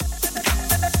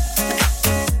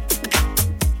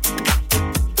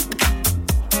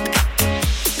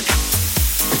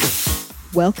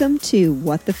Welcome to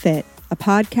What the Fit, a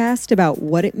podcast about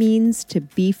what it means to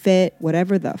be fit,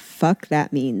 whatever the fuck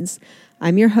that means.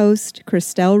 I'm your host,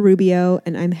 Christelle Rubio,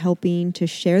 and I'm helping to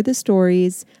share the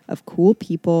stories of cool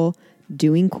people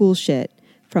doing cool shit,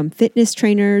 from fitness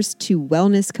trainers to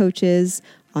wellness coaches,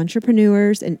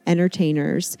 entrepreneurs, and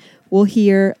entertainers. We'll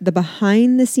hear the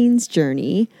behind-the-scenes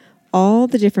journey, all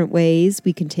the different ways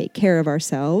we can take care of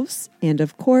ourselves, and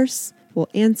of course, we'll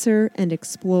answer and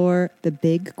explore the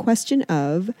big question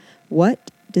of, what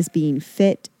does being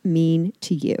fit mean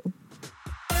to you?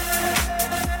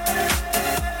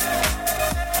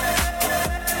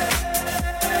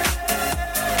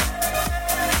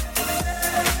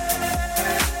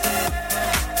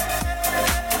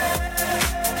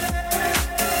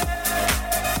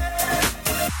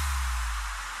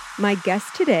 My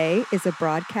guest today is a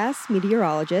broadcast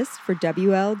meteorologist for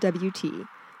WLWT.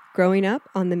 Growing up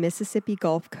on the Mississippi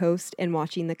Gulf Coast and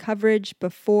watching the coverage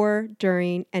before,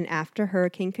 during, and after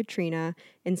Hurricane Katrina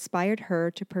inspired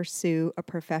her to pursue a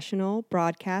professional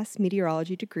broadcast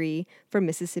meteorology degree from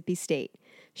Mississippi State.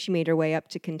 She made her way up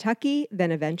to Kentucky,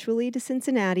 then eventually to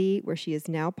Cincinnati, where she is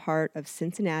now part of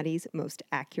Cincinnati's most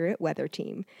accurate weather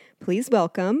team. Please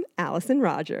welcome Allison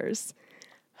Rogers.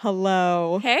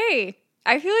 Hello. Hey.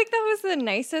 I feel like that was the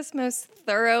nicest, most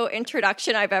thorough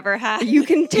introduction I've ever had. You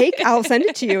can I'll send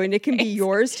it to you, and it can be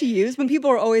yours to use. When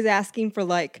people are always asking for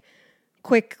like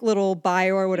quick little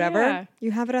bio or whatever,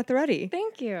 you have it at the ready.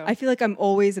 Thank you. I feel like I'm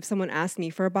always, if someone asks me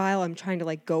for a bio, I'm trying to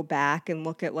like go back and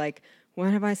look at like,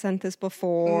 when have I sent this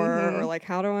before? Or like,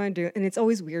 how do I do it? And it's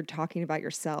always weird talking about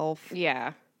yourself.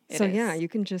 Yeah. So yeah, you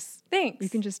can just, Thanks. You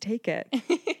can just take it.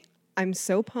 I'm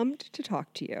so pumped to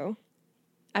talk to you.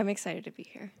 I'm excited to be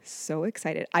here. So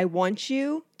excited. I want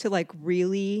you to like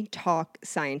really talk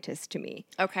scientist to me.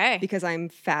 Okay. Because I'm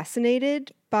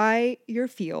fascinated by your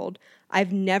field.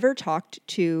 I've never talked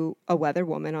to a weather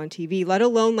woman on TV, let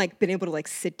alone like been able to like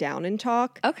sit down and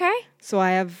talk. Okay. So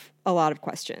I have a lot of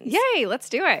questions. Yay, let's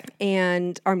do it.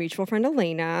 And our mutual friend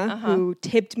Elena, who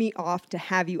tipped me off to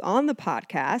have you on the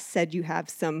podcast, said you have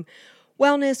some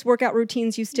wellness workout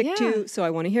routines you stick to. So I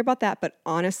want to hear about that. But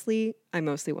honestly, I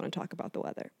mostly want to talk about the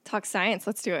weather. Talk science.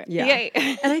 Let's do it. Yeah. Yay.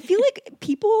 And I feel like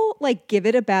people like give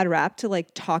it a bad rap to like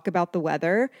talk about the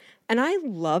weather. And I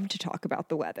love to talk about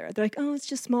the weather. They're like, oh, it's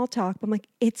just small talk. But I'm like,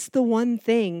 it's the one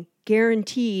thing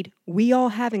guaranteed we all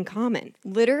have in common.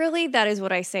 Literally, that is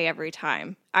what I say every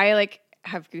time. I like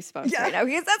have goosebumps right now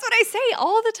because that's what I say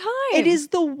all the time. It is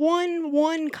the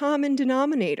one common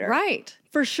denominator. Right.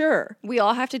 For sure. We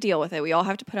all have to deal with it. We all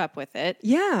have to put up with it.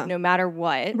 Yeah. No matter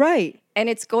what. Right. And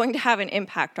it's going to have an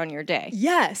impact on your day.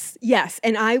 Yes.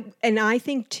 And I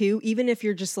think too, even if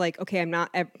you're just like, okay, I'm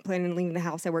not planning on leaving the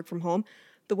house, I work from home,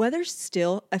 the weather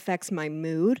still affects my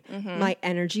mood, my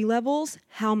energy levels,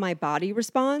 how my body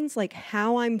responds, like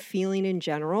how I'm feeling in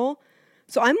general.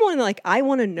 So I'm one like, I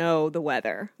want to know the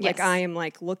weather. Yes. Like I am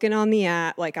like looking on the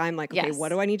app, like I'm like, okay, what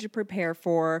do I need to prepare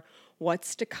for?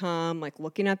 What's to come? Like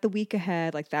looking at the week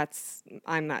ahead. Like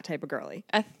I'm that type of girly.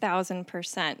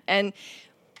 1,000%. And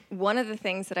one of the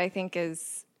things that I think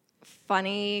is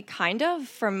funny, kind of,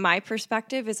 from my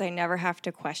perspective, is I never have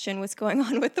to question what's going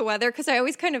on with the weather because I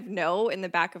always kind of know in the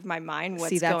back of my mind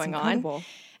what's going on.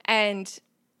 And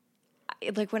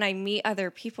like when I meet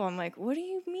other people, I'm like, what do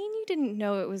you mean you didn't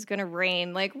know it was going to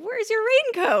rain? Like, where's your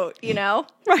raincoat? You know?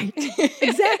 Right.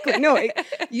 Exactly. No,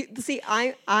 see,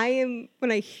 I am,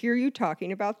 when I hear you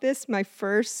talking about this, my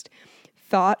first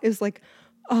thought is like,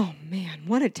 oh man,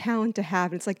 what a talent to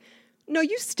have. And it's like, no,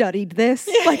 you studied this.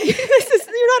 Like you're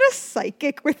not a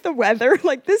psychic with the weather.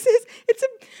 Like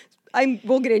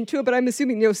we'll get into it, but I'm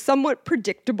assuming, somewhat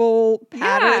predictable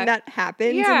pattern that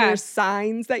happens and there's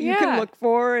signs that you can look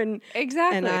for. And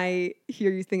exactly. And I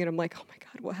hear you thinking, I'm like, oh my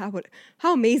God, well,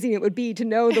 how amazing it would be to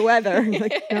know the weather. And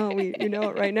like, no, you know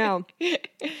it right now.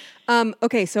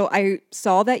 Okay. So I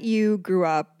saw that you grew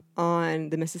up on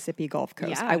the Mississippi Gulf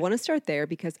Coast. Yeah. I want to start there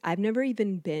because I've never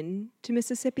even been to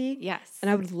Mississippi. Yes.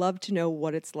 And I would love to know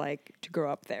what it's like to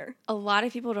grow up there. A lot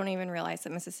of people don't even realize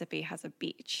that Mississippi has a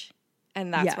beach.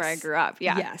 And that's where I grew up.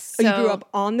 Yeah. Yes. So you grew up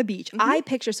on the beach. I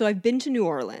picture, so I've been to New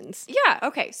Orleans. Yeah.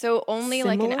 Okay. So only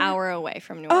like an hour away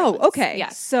from New Orleans. Oh, okay.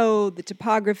 Yes. So the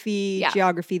topography,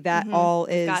 geography, that all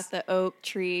is. We've got the oak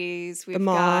trees. We've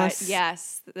moss. got,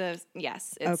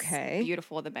 it's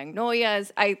beautiful. The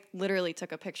magnolias. I literally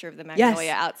took a picture of the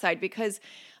magnolia outside because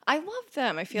I love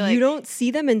them. I feel like you don't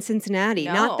see them in Cincinnati.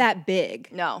 No. Not that big.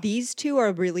 No. These two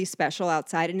are really special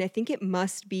outside. And I think it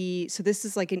must be, so this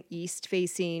is like an east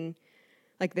facing,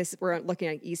 like this, we're looking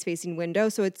at an east-facing window.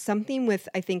 So it's something with,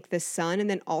 I think, the sun and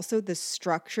then also the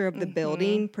structure of the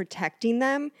building protecting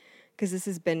them because this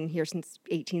has been here since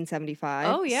 1875.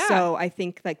 Oh, yeah. So I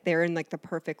think like they're in like the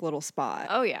perfect little spot.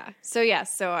 Oh, yeah. So, yeah.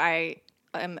 So I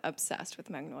am obsessed with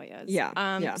magnolias.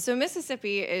 Yeah. So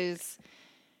Mississippi is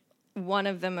one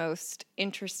of the most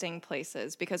interesting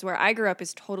places because where I grew up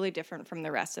is totally different from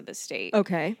the rest of the state.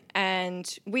 Okay.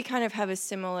 And we kind of have a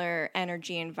similar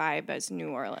energy and vibe as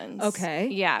New Orleans. Okay.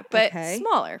 Yeah, but Okay.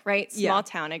 smaller, right? Small Yeah.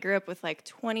 town. I grew up with like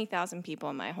 20,000 people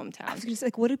in my hometown. I was gonna say,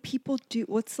 like, what do people do?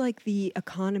 What's like the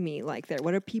economy like there?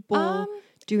 What are people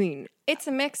doing? It's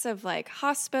a mix of like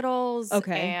hospitals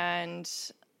Okay. and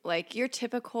like your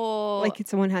typical... Like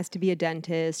someone has to be a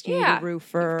dentist, you need a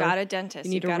roofer. You've got a dentist.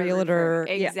 You need you've a got realtor.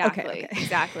 roofer. Yeah, Exactly. okay.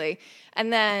 Exactly.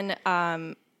 And then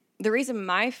the reason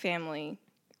my family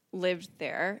lived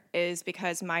there is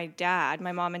because my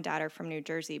mom and dad are from New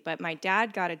Jersey, but my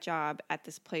dad got a job at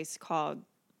this place called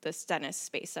the Stennis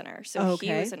Space Center. So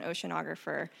he was an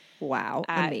oceanographer. Wow,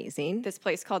 amazing. This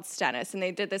place called Stennis. And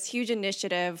they did this huge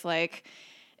initiative, like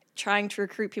trying to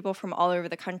recruit people from all over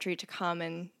the country to come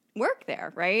and work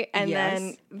there, right? And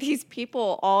then these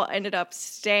people all ended up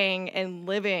staying and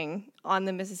living on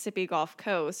the Mississippi Gulf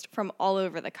Coast from all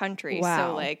over the country. Wow.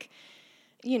 So like,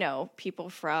 you know, people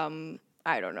from,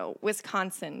 I don't know,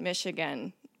 Wisconsin,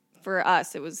 Michigan. For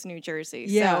us, it was New Jersey.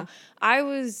 Yeah. So I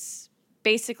was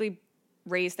basically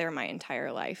raised there my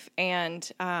entire life. And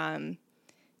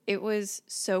it was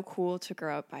so cool to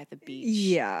grow up by the beach.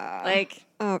 Yeah. Like,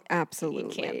 oh, absolutely.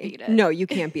 you can't beat it. No, you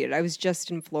can't beat it. I was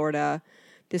just in Florida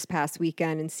this past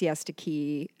weekend in Siesta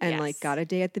Key and like got a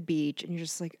day at the beach and you're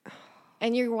just like, oh,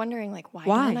 and you're wondering like, why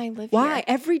don't I live Why? here?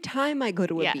 Every time I go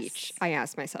to a beach, I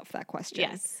ask myself that question.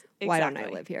 Yes, Why don't I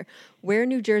exactly. live here? Where in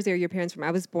New Jersey are your parents from?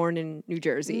 I was born in New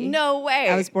Jersey. No way.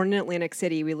 I was born in Atlantic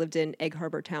City. We lived in Egg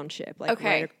Harbor Township, like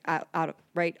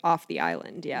right off the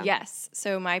island. Yeah. Yes.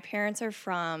 So my parents are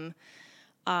from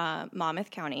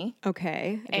Monmouth County.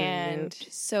 Okay. And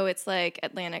so it's like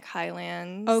Atlantic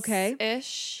Highlands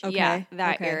ish. Okay. Yeah,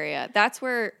 that Okay. area. That's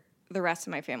where the rest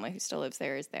of my family who still lives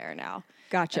there is there now.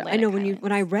 Gotcha. Atlantic I know Highlands.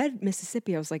 when I read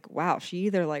Mississippi, I was like, wow, she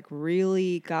either like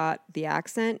really got the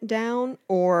accent down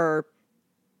or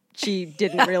she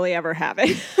didn't really ever have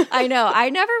it. I know. I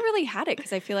never really had it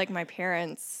because I feel like my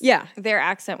parents, their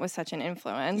accent was such an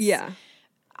influence. Yeah.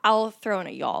 I'll throw in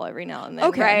a y'all every now and then,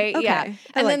 Okay, right? okay. Yeah. I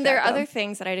And like then there that, are other though.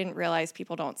 things that I didn't realize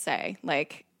people don't say.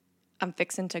 Like, I'm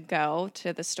fixing to go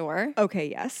to the store. Okay,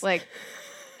 yes. Like,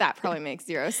 that probably makes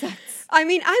zero sense. I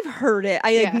mean, I've heard it.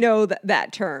 I like, Yeah. know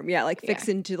that term. Yeah, like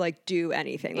fixing to like do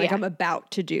anything. Like Yeah. I'm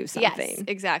about to do something. Yes,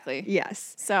 exactly.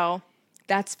 Yes. So,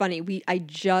 That's funny. I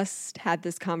just had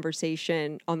this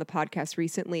conversation on the podcast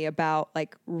recently about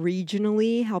like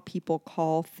regionally how people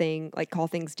call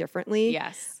things differently.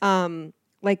 yes.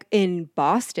 Like in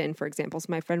Boston, for example, so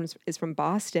my friend is from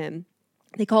Boston.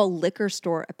 They call a liquor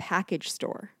store a package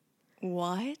store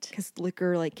What? because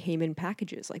liquor like came in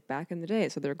packages like back in the day.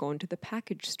 So they're going to the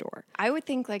package store. I would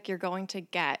think like you're going to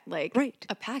get like Right.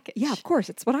 a package. Yeah, of course.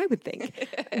 It's what I would think.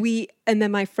 And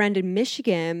then my friend in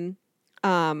Michigan,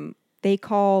 they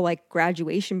call like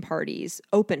graduation parties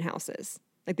open houses.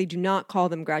 Like they do not call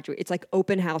them graduate. It's like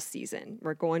open house season.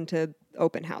 We're going to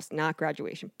open house, not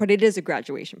graduation, but it is a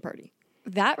graduation party.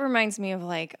 That reminds me of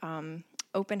like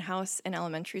open house in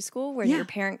elementary school where your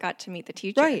parent got to meet the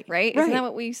teacher, Right, right? right. Isn't that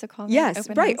what we used to call them? Yes,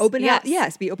 Open right. house? Open house.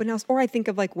 Yes, be open house. Or I think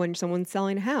of like when someone's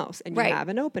selling a house and you Right. have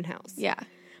an open house. Yeah.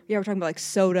 Yeah, we're talking about like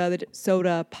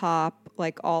soda, pop,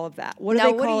 like all of that. What do Now,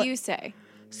 they what call do it? you say?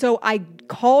 So I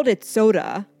called it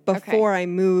soda before I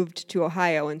moved to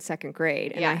Ohio in second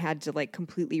grade, and Yeah. I had to like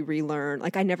completely relearn.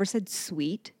 Like I never said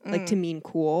sweet, like to mean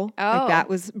cool. Oh. Like that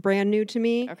was brand new to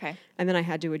me. Okay. And then I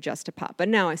had to adjust to pop, but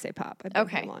now I say pop. I've been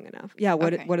here long enough. Yeah.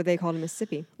 What do they call it in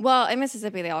Mississippi? Well, in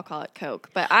Mississippi, they all call it Coke,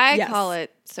 but I Yes. call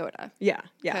it soda. Yeah.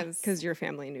 Yeah. 'Cause- Because your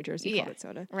family in New Jersey called it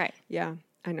soda. Right. Yeah.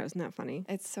 I know. Isn't that funny?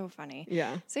 It's so funny.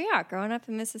 Yeah. So yeah, growing up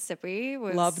in Mississippi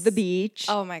was Love the beach.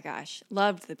 Oh my gosh,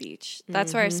 loved the beach.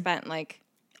 That's where I spent like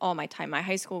all my time. My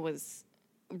high school was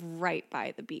right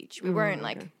by the beach. We weren't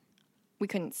like we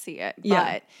couldn't see it,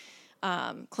 Yeah.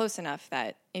 but close enough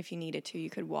that if you needed to, you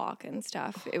could walk and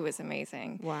stuff. It was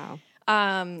amazing. Wow.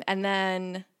 And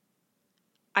then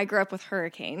I grew up with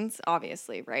hurricanes,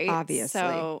 obviously, right? Obviously.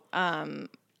 So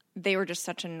they were just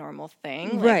such a normal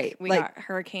thing. Like, Right, we like- got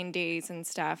hurricane days and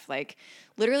stuff. Like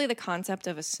literally the concept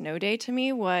of a snow day to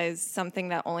me was something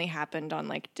that only happened on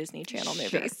like Disney Channel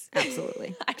movies.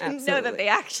 Absolutely. I didn't know that they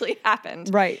actually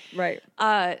happened. Right.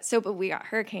 But we got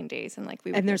hurricane days and like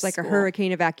we would And there's go like to a school.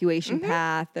 hurricane evacuation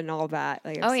path and all that.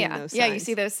 Like, I've Oh seen yeah, those yeah. You signs.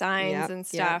 see those signs Yep, and yep,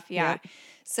 stuff. Yeah. yep.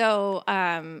 So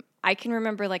I can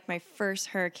remember like my first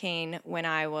hurricane when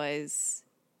I was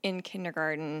in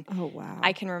kindergarten. Oh wow.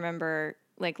 I can remember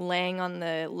like laying on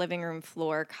the living room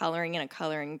floor, coloring in a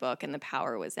coloring book, and the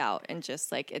power was out, and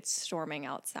just like it's storming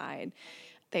outside.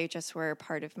 They just were a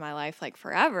part of my life like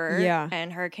forever. Yeah.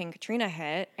 And Hurricane Katrina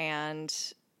hit, and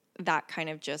that kind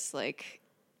of just like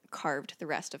carved the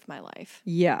rest of my life.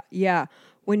 Yeah. Yeah.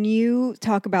 When you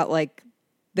talk about like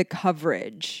the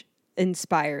coverage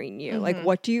inspiring you, like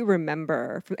what do you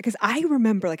remember? Because I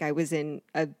remember like I was in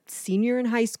a senior in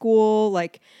high school,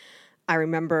 like I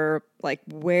remember like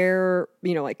where,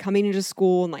 you know, like coming into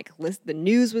school and like the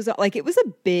news was like, it was a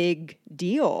big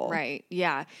deal. Right.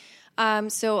 Yeah.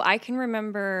 So I can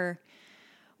remember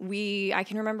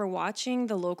watching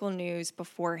the local news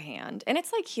beforehand. And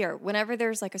it's like here, whenever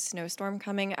there's like a snowstorm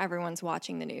coming, everyone's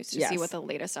watching the news to see what the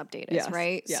latest update is,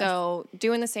 right? Yes. So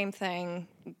doing the same thing,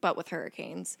 but with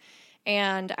hurricanes.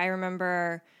 And I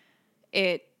remember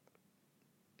it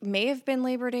may have been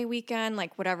Labor Day weekend,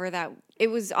 like whatever that,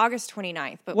 it was August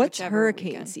 29th, but What's whichever hurricane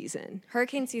weekend. season?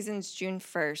 Hurricane season's June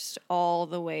 1st all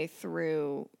the way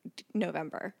through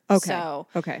November. Okay. So,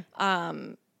 okay.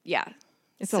 yeah.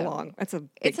 That's a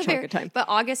big chunk of time. But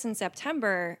August and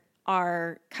September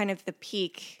are kind of the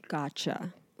peak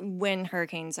Gotcha. when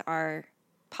hurricanes are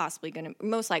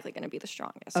most likely going to be the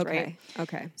strongest, Okay. right?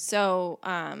 Okay. So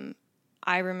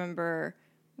I remember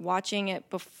watching it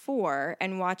before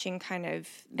and watching kind of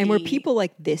And were people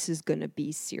like, this is going to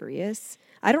be serious?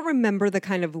 I don't remember the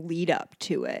kind of lead up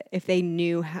to it, if they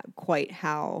knew quite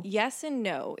how. Yes and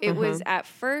no. It was at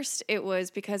first, it was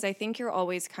because I think you're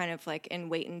always kind of like in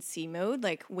wait and see mode,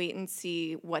 like wait and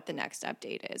see what the next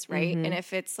update is, right? And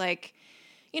if it's like,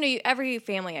 you know, every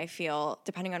family, I feel,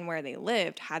 depending on where they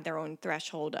lived, had their own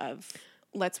threshold of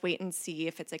let's wait and see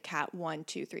if it's a cat 1,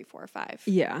 2, 3, 4, 5.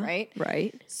 Yeah. Right?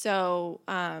 Right. So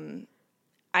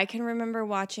I can remember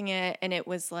watching it, and it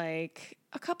was like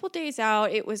a couple days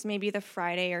out. It was maybe the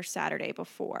Friday or Saturday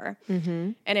before,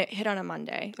 and it hit on a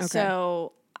Monday. Okay.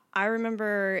 So I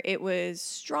remember it was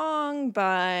strong,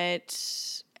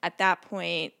 but at that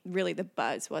point, really the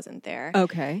buzz wasn't there.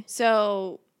 Okay.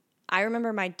 So I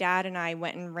remember my dad and I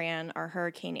went and ran our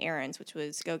hurricane errands, which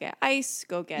was go get ice,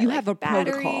 go get You have a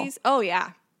batteries. protocol. Oh,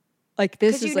 yeah. Like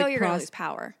this Because is you know like you're going to lose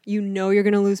power. You know you're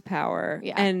going to lose power.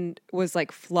 Yeah. And was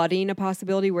like flooding a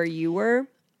possibility where you were?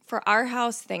 For our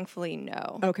house, thankfully,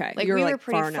 no. Okay. Like You're, we like, were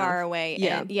pretty far far enough. away.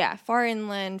 Yeah. And, yeah, far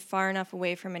inland, far enough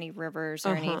away from any rivers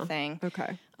or anything.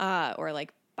 Okay. Or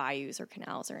like bayous or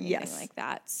canals or anything Yes. like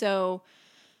that. So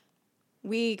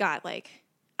we got like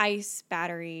ice,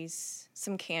 batteries,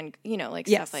 some canned, you know, like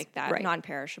Yes, stuff like that, right.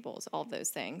 non-perishables, all those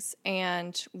things.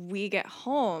 And we get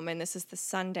home, and this is the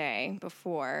Sunday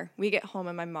before, we get home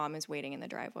and my mom is waiting in the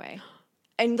driveway.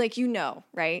 And like, you know,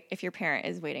 right? If your parent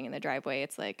is waiting in the driveway,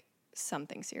 it's like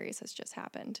something serious has just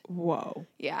happened. Whoa.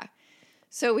 Yeah.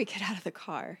 So we get out of the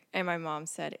car, and my mom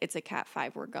said, it's a Cat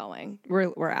 5, we're going.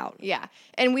 We're out. Yeah.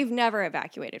 And we've never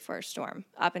evacuated for a storm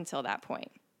up until that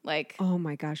point. Like, Oh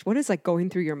my gosh. What is like going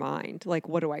through your mind? Like,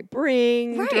 what do I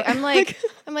bring? right. I'm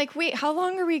like, wait, how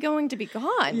long are we going to be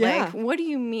gone? Yeah. Like, what do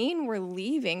you mean we're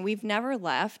leaving? We've never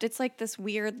left. It's like this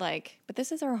weird, like, but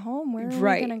this is our home. Where are we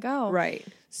going to go? Right.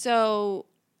 So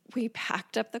we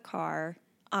packed up the car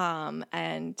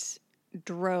and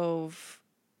drove.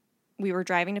 We were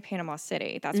driving to Panama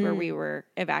City. That's where we were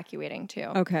evacuating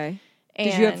to. Okay. Did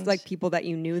you have And like people that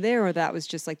you knew there, or that was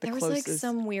just like the there closest? was like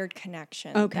some weird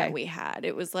connection Okay. that we had.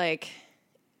 It was like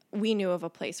we knew of a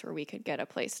place where we could get a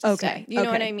place to stay. You know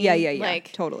okay. what I mean? Yeah.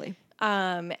 Like, totally.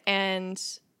 and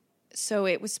so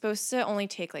it was supposed to only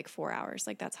take like 4 hours.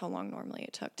 Like that's how long normally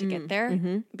it took to get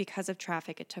there. Because of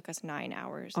traffic, it took us 9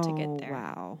 hours to get there.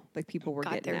 Wow. Like people were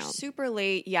Got getting there out. super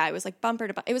late. Yeah, it was like bumper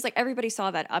to bumper. It was like everybody saw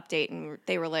that update and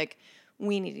they were like,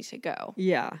 we needed to go.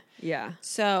 Yeah. Yeah.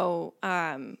 So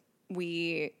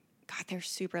we got there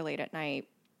super late at night,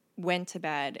 went to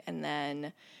bed, and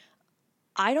then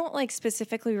I don't like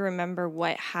specifically remember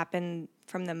what happened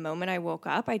from the moment I woke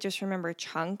up. I just remember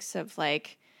chunks of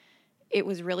like, it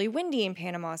was really windy in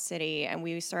Panama City, and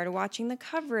we started watching the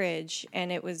coverage,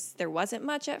 and there wasn't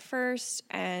much at first,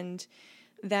 and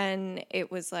then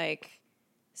it was like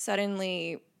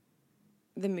suddenly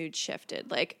the mood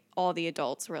shifted. Like all the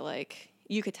adults were like,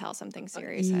 you could tell something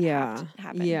serious had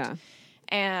happened. Yeah.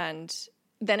 And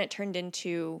then it turned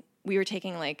into, we were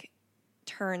taking like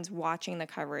turns watching the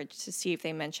coverage to see if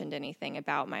they mentioned anything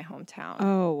about my hometown.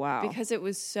 Oh, wow. Because it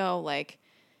was so like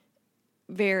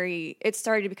it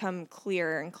started to become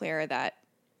clearer and clearer that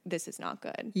this is not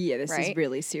good. Yeah, this right? is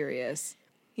really serious.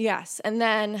 Yes. And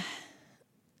then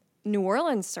New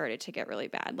Orleans started to get really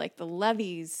bad. Like the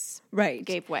levees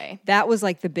gave way. That was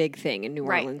like the big thing in New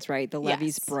Right. Orleans, right? The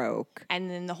levees broke.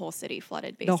 And then the whole city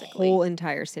flooded, basically. The whole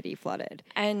entire city flooded.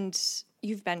 And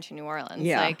you've been to New Orleans.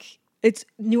 Yeah. Like,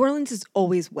 New Orleans is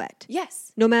always wet.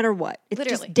 yes. No matter what. It's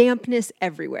Literally. just dampness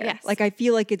everywhere. Yes. Like I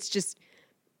feel like it's just,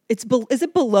 is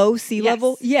it below sea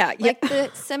level? Yeah. Like the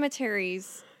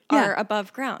cemeteries are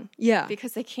above ground. Yeah.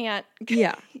 Because they can't,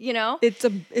 Yeah. you know? It's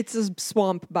a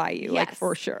swamp bayou, like Yes,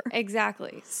 for sure.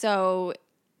 Exactly. So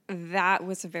that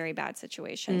was a very bad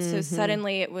situation. So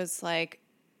suddenly it was like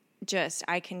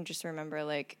I can just remember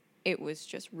like it was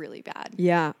just really bad.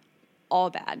 Yeah. All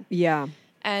bad. Yeah.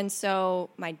 And so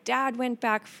my dad went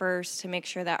back first to make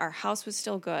sure that our house was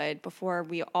still good before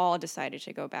we all decided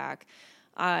to go back.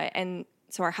 And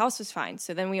so our house was fine.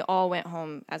 So then we all went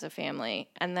home as a family.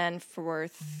 And then for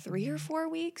 3 or 4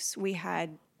 weeks, we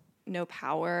had no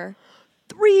power.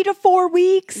 3 to 4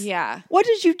 weeks? Yeah. What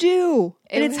did you do?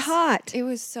 And it's was hot. It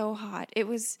was so hot. It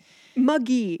was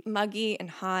muggy and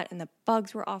hot, and the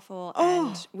bugs were awful.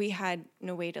 And we had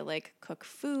no way to like cook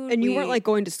food. And you weren't like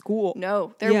going to school.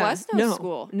 No, there was no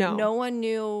school. No. No one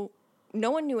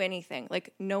knew anything.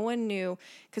 Like no one knew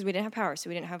because we didn't have power. So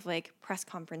we didn't have like press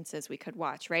conferences we could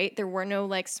watch, right? There were no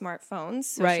like smartphones.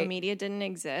 Social media didn't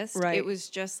exist. Right. It was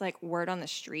just like word on the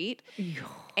street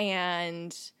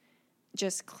and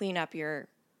just clean up your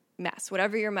mess,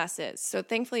 whatever your mess is. So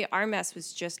thankfully our mess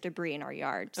was just debris in our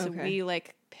yard. So we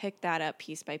like picked that up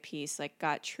piece by piece, like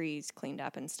got trees cleaned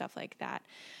up and stuff like that.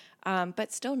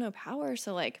 But still no power.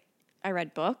 So like I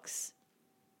read books.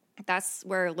 That's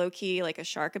where low-key like a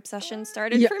shark obsession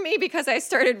started for me because I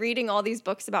started reading all these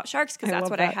books about sharks because that's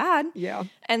what I had. Yeah.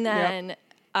 And then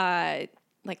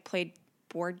like played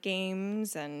board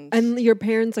games and your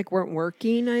parents like weren't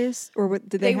working, or what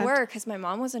did they? They were because my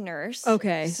mom was a nurse.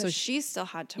 Okay, so she still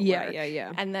had to work.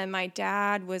 Yeah. And then my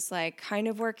dad was like kind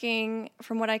of working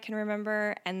from what I can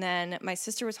remember. And then my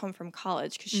sister was home from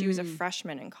college because she was a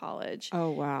freshman in college. Oh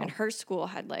wow! And her school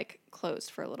had like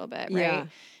closed for a little bit, right? Yeah.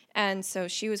 And so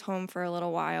she was home for a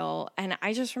little while. And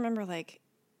I just remember like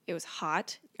it was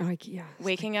hot.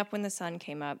 Waking up when the sun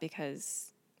came up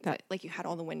because like you had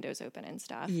all the windows open and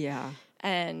stuff. Yeah.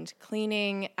 And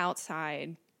cleaning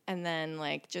outside and then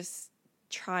like just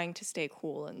trying to stay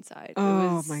cool inside.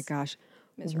 Oh my gosh.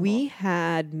 Miserable. We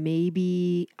had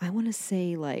maybe, I want to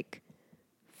say like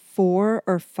 4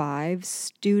 or 5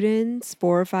 students,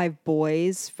 4 or 5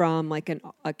 boys from like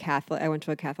a Catholic, I went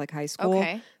to a Catholic high school.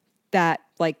 Okay. That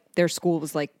like their school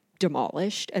was like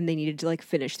demolished and they needed to like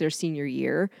finish their senior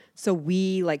year. So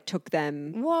we like took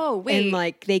them. Whoa, wait. And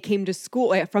like they came to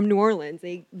school from New Orleans.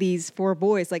 These 4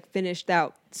 boys like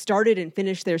started and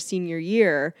finished their senior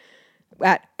year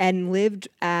and lived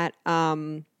at I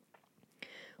don't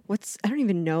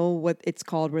even know what it's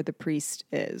called where the priest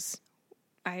is.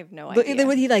 I have no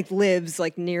idea. He like lives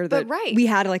like near the. But right. We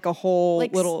had like a whole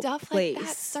like little stuff place. like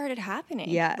that started happening.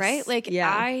 Yes. Right? Like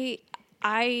yeah.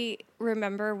 I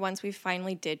remember once we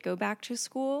finally did go back to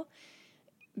school,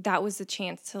 that was the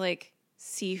chance to like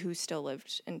see who still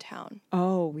lived in town.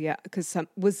 Oh yeah, because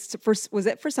was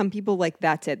it for some people like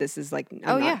that's it. This is like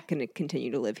I'm not going to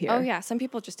continue to live here. Oh yeah, some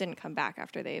people just didn't come back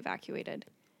after they evacuated.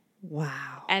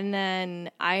 Wow. And then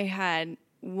I had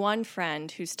one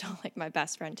friend who's still like my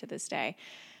best friend to this day.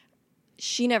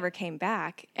 She never came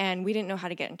back, and we didn't know how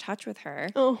to get in touch with her.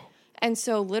 Oh, and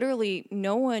so literally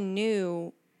no one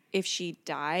knew if she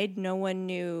died. No one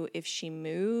knew if she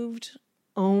moved.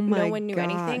 Oh my god. No one knew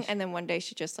anything. And then one day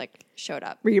she just like showed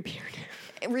up.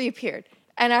 Reappeared.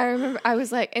 And I remember I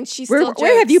was like, and she still jokes.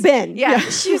 Where have you been? Yeah.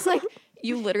 She was like,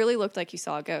 you literally looked like you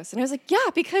saw a ghost. And I was like, yeah,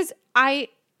 because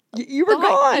you were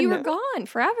gone. You were gone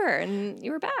forever and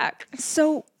you were back.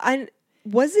 So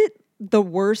was it the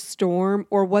worst storm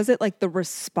or was it like the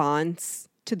response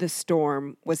to the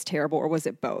storm was terrible, or was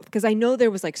it both? Because I know there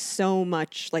was like so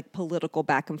much like political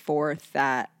back and forth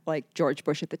that like George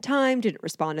Bush at the time didn't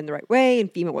respond in the right way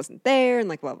and FEMA wasn't there and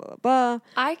like blah, blah, blah, blah.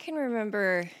 I can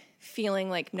remember feeling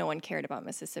like no one cared about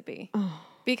Mississippi.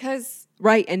 Because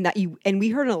right, and we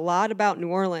heard a lot about New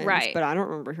Orleans, right. But I don't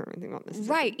remember hearing anything about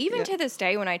Mississippi. Right. Even to this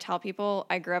day when I tell people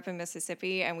I grew up in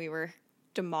Mississippi and we were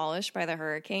demolished by the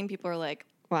hurricane, people are like,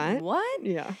 What?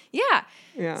 Yeah.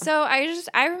 Yeah. So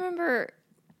I remember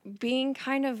being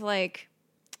kind of like,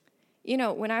 you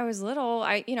know, when I was little,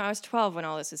 I was 12 when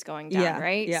all this is going down,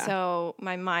 right? Yeah. So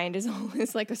my mind is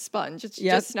always like a sponge. It's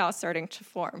just now starting to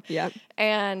form. Yep.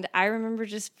 And I remember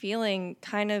just feeling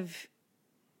kind of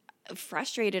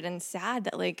frustrated and sad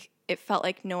that like it felt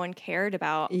like no one cared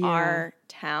about our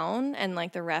town and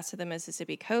like the rest of the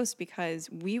Mississippi coast because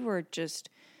we were just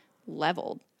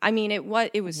leveled. I mean, it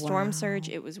was storm surge,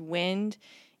 it was wind,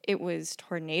 It was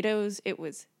tornadoes. It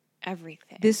was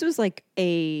everything. This was like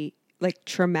a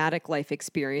traumatic life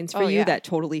experience for you that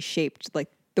totally shaped like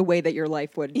the way that your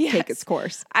life would take its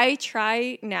course. I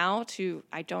try now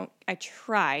I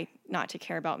try not to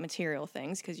care about material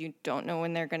things because you don't know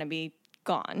when they're going to be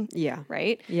gone. Yeah.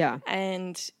 Right? Yeah.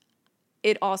 And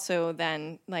it also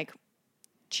then like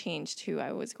changed who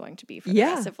I was going to be for the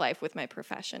rest of life with my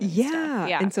profession. And stuff.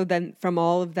 Yeah. And so then from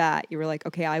all of that, you were like,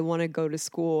 okay, I want to go to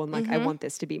school and like, I want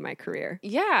this to be my career.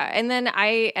 Yeah. And then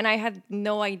I had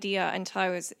no idea until I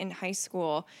was in high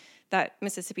school that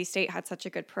Mississippi State had such a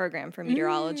good program for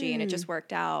meteorology and it just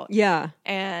worked out. Yeah.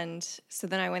 And so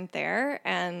then I went there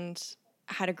and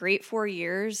had a great 4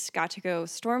 years, got to go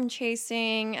storm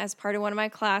chasing as part of one of my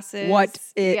classes.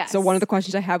 So one of the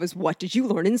questions I have is, what did you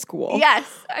learn in school? Yes,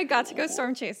 I got to go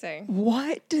storm chasing.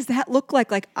 What does that look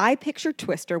like? Like, I picture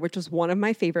Twister, which was one of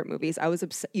my favorite movies. I was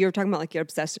you were talking about like your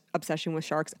obsession with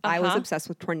sharks. I was obsessed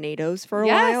with tornadoes for a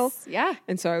while. Yeah.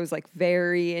 And so I was like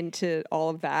very into all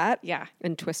of that. Yeah.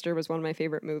 And Twister was one of my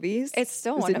favorite movies. It's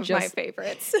still one of my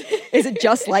favorites. Is it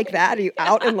just like that? Are you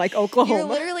out in like Oklahoma? You're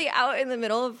literally out in the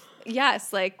middle of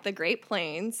like the Great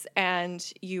Plains, and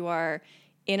you are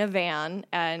in a van,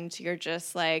 and you're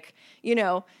just like,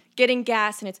 getting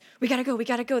gas, and it's, we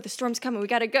gotta go, the storm's coming, we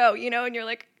gotta go, and you're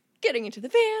like getting into the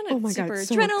van, and it's super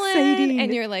adrenaline, exciting.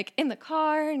 And you're like in the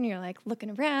car, and you're like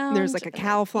looking around. There's like a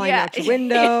cow flying out your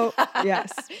window.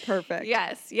 Yes, perfect.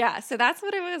 Yes, yeah. So that's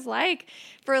what it was like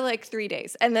for like 3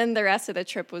 days, and then the rest of the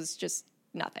trip was just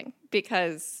nothing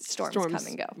because storms come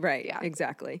and go. Right. Yeah.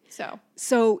 Exactly.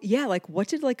 So yeah, like what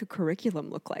did like a curriculum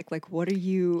look like? Like what are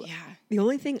you, the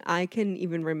only thing I can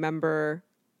even remember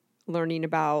learning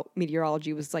about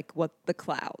meteorology was like what the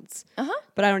clouds,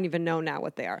 but I don't even know now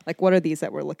what they are. Like what are these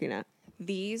that we're looking at?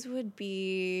 These would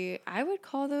be, I would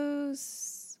call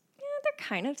those, they're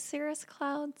kind of cirrus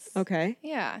clouds. Okay.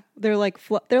 Yeah. They're like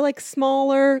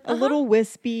smaller, a little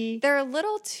wispy. They're a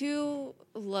little too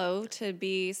low to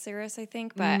be cirrus, I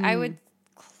think, but I would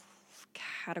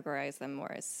categorize them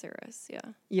more as cirrus. Yeah.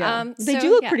 Yeah. They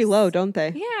do look pretty low, don't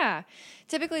they? Yeah.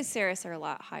 Typically cirrus are a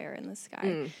lot higher in the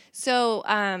sky. So,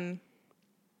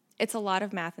 it's a lot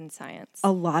of math and science.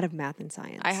 A lot of math and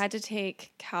science. I had to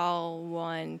take Cal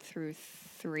 1 through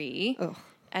 3. Ugh,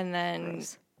 and then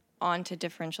gross. On to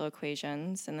differential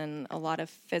equations, and then a lot of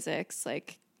physics,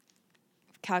 like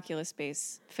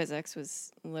calculus-based physics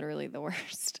was literally the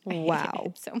worst. Wow. I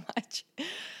hated it so much.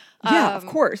 Yeah, of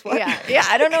course. What? Yeah.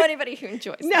 I don't know anybody who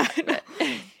enjoys that. But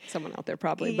someone out there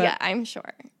probably. But yeah, I'm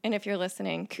sure. And if you're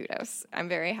listening, kudos. I'm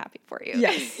very happy for you.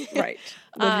 Yes, right.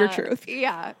 Live your truth.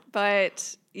 Yeah,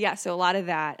 but yeah, so a lot of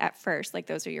that at first, like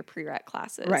those are your prereq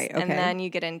classes. Right, okay. And then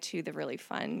you get into the really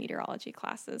fun meteorology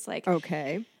classes, like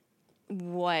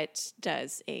what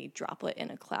does a droplet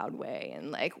in a cloud weigh?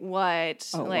 And like what,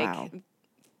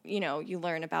 you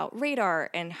learn about radar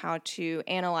and how to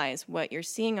analyze what you're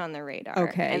seeing on the radar.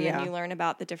 Okay, and then you learn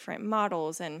about the different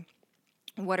models and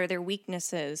what are their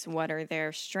weaknesses, what are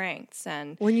their strengths.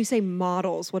 And when you say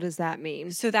models, what does that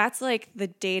mean? So that's like the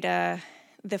data,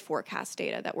 the forecast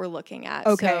data that we're looking at.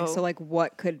 Okay, so like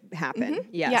what could happen?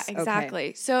 Yes. Yeah, exactly.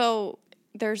 Okay. So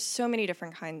there's so many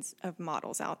different kinds of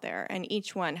models out there, and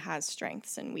each one has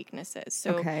strengths and weaknesses.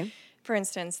 So for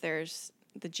instance, there's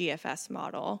the GFS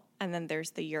model, and then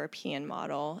there's the European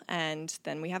model, and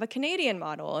then we have a Canadian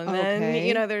model, and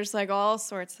then, there's like all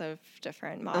sorts of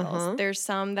different models. There's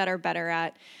some that are better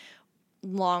at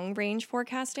long range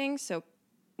forecasting, so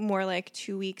more like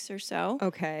 2 weeks or so.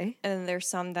 Okay. And then there's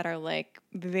some that are like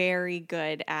very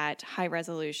good at high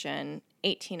resolution,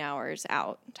 18 hours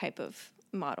out type of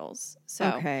models.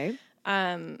 So,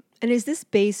 and is this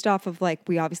based off of like,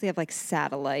 we obviously have like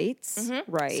satellites,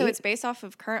 right? So it's based off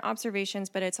of current observations,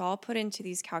 but it's all put into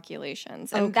these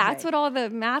calculations. And that's what all the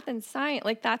math and science,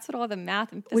 like that's what all the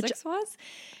math and physics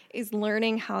is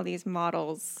learning how these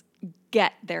models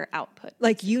get their output.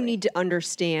 Like basically. You need to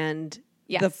understand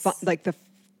the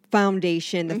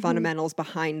foundation, the fundamentals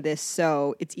behind this,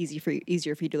 so it's easier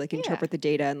for you to like interpret the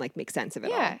data and like make sense of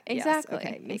it all. Yeah, exactly.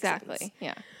 Yes. Okay, exactly. Sense.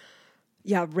 Yeah.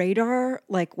 Yeah, radar,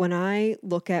 like when I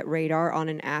look at radar on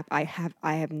an app, I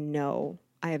have no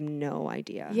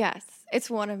idea. Yes. It's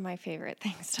one of my favorite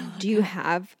things to look Do you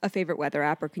have a favorite weather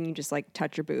app, or can you just like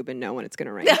touch your boob and know when it's going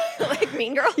to rain? Like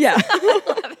Mean Girls? Yeah. I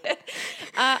love it.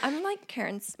 I'm like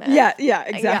Karen Smith. Yeah,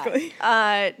 exactly.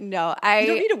 Yeah. No, you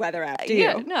don't need a weather app, do you?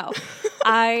 Yeah, no.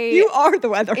 You are the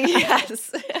weather app.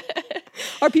 Yes.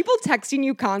 Are people texting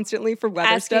you constantly for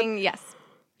weather stuff? Yes.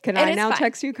 Can I now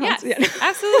text you constantly? Yes,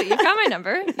 absolutely. You've got my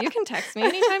number. You can text me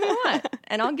anytime you want,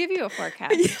 and I'll give you a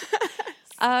forecast.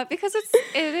 Yes. Because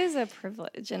it is a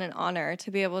privilege and an honor to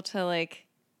be able to like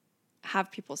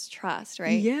have people's trust,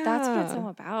 right? That's what it's all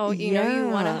about. You know, you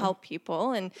want to help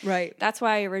people. And that's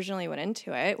why I originally went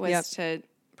into it, was to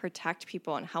protect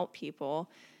people and help people.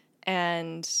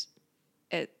 And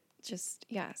it just,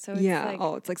 so it's like,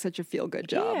 it's like such a feel-good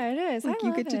job. Yeah, it is. Like, I you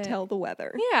love get to tell the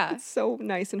weather. Yeah. It's so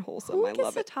nice and wholesome. Who I gets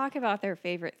love to it. talk about their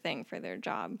favorite thing for their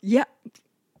job? Yeah.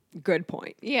 Good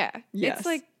point. Yeah. Yes. It's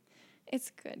like,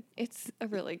 it's good. It's a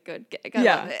really good gig. I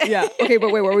love it. Yeah. Okay,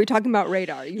 but wait, were we talking about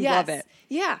radar? You love it.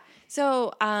 Yeah.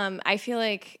 So I feel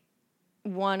like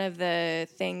one of the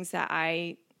things that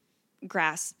I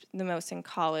grasped the most in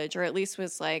college, or at least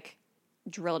was like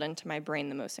drilled into my brain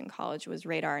the most in college, was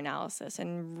radar analysis,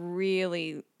 and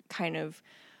really kind of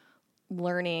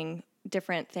learning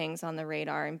different things on the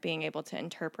radar and being able to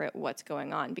interpret what's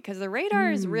going on. Because the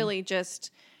radar is really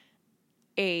just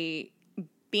a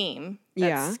beam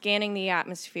that's scanning the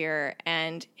atmosphere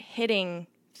and hitting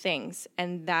things,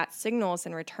 and that signals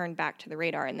and return back to the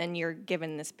radar, and then you're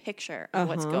given this picture of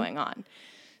what's going on.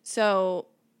 So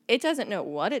it doesn't know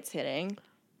what it's hitting.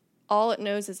 All it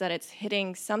knows is that it's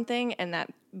hitting something, and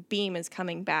that beam is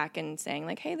coming back and saying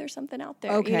like, hey, there's something out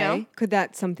there. Okay. You know? Could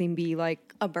that something be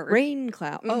like a bird? Rain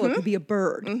cloud. Oh, it could be a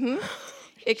bird.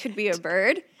 It could be a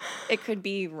bird. It could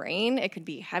be rain. It could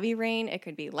be heavy rain. It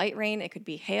could be light rain. It could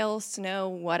be hail, snow,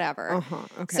 whatever.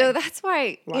 Okay. So that's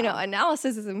why, you know,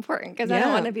 analysis is important, because I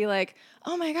don't want to be like,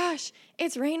 oh my gosh,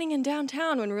 it's raining in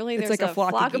downtown, when really there's like a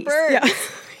flock of geese.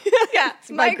 birds. Yeah,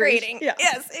 it's migrating. Yeah.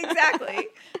 Yes, exactly.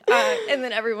 And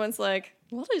then everyone's like,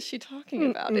 what is she talking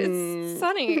about? It's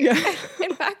sunny. Yeah.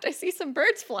 In fact, I see some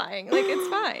birds flying. Like, it's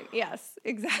fine. Yes,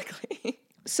 exactly.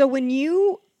 So when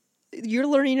you're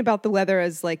learning about the weather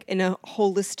as like in a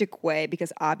holistic way,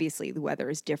 because obviously the weather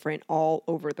is different all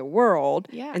over the world.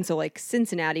 Yeah. And so like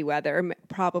Cincinnati weather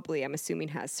probably, I'm assuming,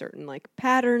 has certain like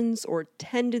patterns or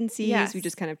tendencies. Yes. We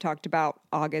just kind of talked about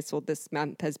August. Well, this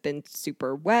month has been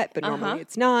super wet, but normally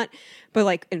it's not. But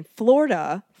like in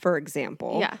Florida, for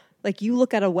example, like you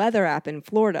look at a weather app in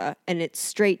Florida and it's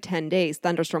straight 10 days,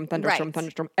 thunderstorm,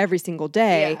 thunderstorm every single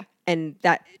day. Yeah. And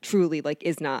that truly like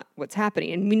is not what's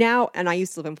happening. And I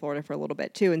used to live in Florida for a little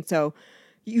bit too. And so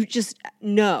you just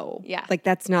know, like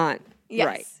that's not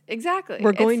right. Exactly.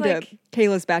 We're going to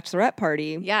Kayla's bachelorette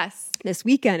party this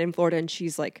weekend in Florida, and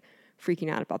she's like freaking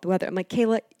out about the weather. I'm like,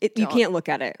 Kayla, you can't look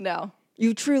at it. No.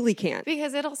 You truly can't.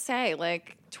 Because it'll say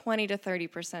like 20 to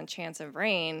 30% chance of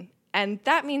rain. And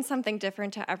that means something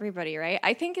different to everybody, right?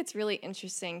 I think it's really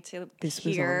interesting to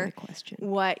hear my question.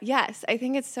 I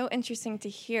think it's so interesting to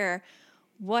hear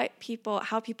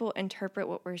how people interpret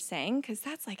what we're saying, because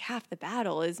that's like half the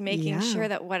battle, is making sure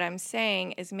that what I'm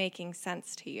saying is making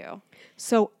sense to you.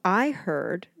 So I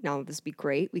heard, now this would be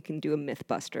great, we can do a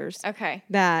Mythbusters. Okay.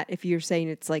 That if you're saying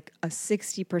it's like a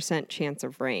 60% chance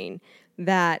of rain,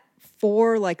 that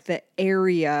for like the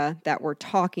area that we're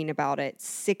talking about it,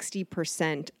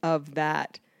 60% of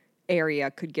that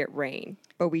area could get rain,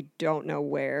 but we don't know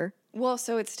where. Well,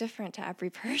 so it's different to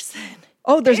every person.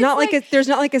 Oh, there's not like a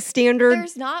standard.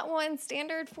 There's not one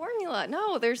standard formula.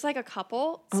 No, there's like a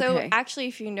couple. So actually,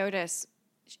 if you notice,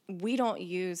 we don't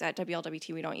use at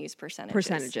WLWT, we don't use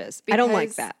percentages. I don't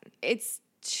like that. It's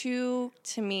to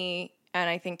me, and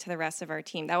I think to the rest of our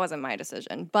team, that wasn't my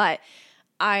decision, but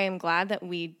I am glad that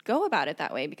we go about it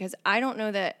that way, because I don't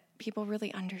know that people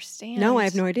really understand. No, I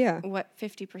have no idea what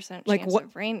 50% chance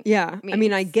of rain. Yeah, means. I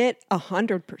mean, I get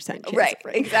 100% chance. Right, of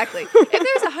rain. exactly. If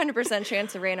there's 100%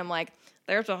 chance of rain, I'm like,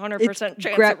 there's 100%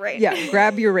 chance of rain. Yeah,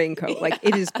 grab your raincoat. Like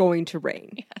it is going to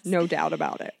rain, no doubt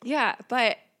about it. Yeah,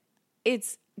 but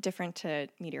it's different to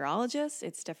meteorologists.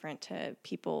 It's different to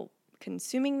people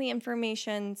consuming the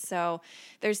information. So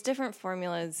there's different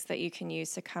formulas that you can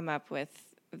use to come up with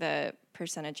the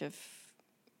percentage of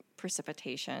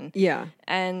precipitation. Yeah.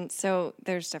 And so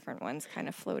there's different ones kind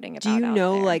of floating about. Do you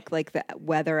know there. like the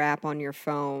weather app on your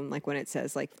phone, like when it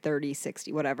says like 30,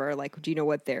 60, whatever, like do you know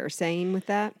what they're saying with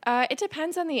that? It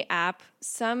depends on the app.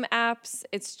 Some apps,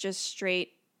 it's just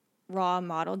straight raw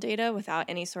model data without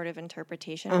any sort of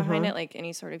interpretation behind it, like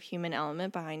any sort of human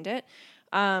element behind it.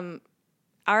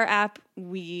 Our app,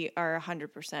 we are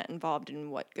 100% involved in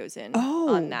what goes in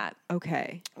on that.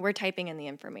 Okay. We're typing in the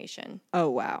information. Oh,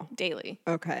 wow. Daily.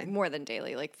 Okay. More than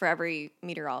daily. Like for every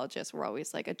meteorologist, we're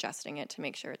always like adjusting it to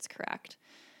make sure it's correct.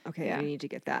 Okay, yeah. I need to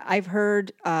get that. I've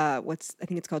heard I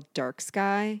think it's called Dark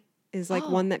Sky is like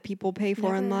one that people pay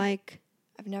for and like.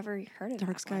 I've never heard of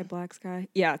Dark Sky, one. Black Sky.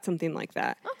 Yeah, it's something like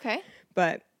that. Okay.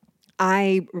 But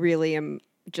I really am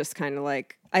just kind of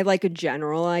like, I like a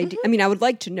general idea. I mean, I would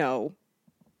like to know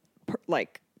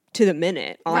like to the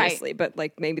minute, honestly, but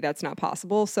like maybe that's not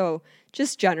possible. So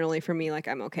just generally for me, like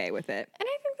I'm okay with it. And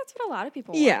I think that's what a lot of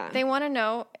people want. They want to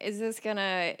know, is this going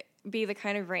to be the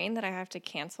kind of rain that I have to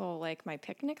cancel like my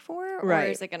picnic for, or Right.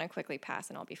 is it going to quickly pass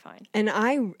and I'll be fine? And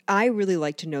I really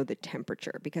like to know the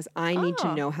temperature because I need to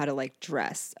Oh. know how to like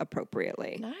dress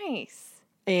appropriately. Nice.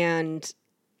 And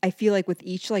I feel like with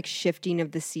each like shifting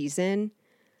of the season,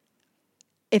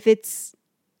 if it's,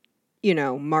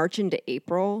 March into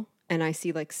April and I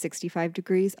see like 65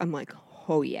 degrees, I'm like,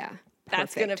 oh yeah.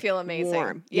 That's going to perfect, feel amazing.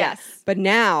 warm. Yes. Yeah. But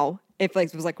now, if like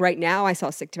it was like right now I saw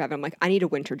 65, I'm like, I need a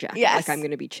winter jacket. Yes. Like I'm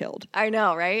going to be chilled. I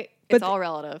know, right? But It's all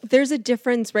relative. There's a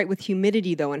difference, right, with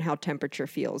humidity though and how temperature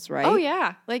feels, right? Oh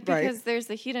yeah. Like Right. because there's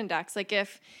the heat index. Like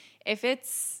if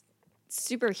it's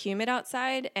super humid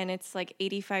outside and it's like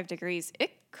 85 degrees,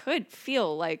 it could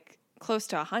feel like close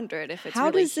to 100 if it's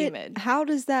really humid.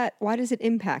 Why does it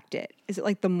impact it? Is it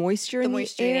like the moisture in the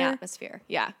moisture in air? the atmosphere.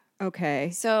 Yeah. Okay.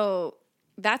 So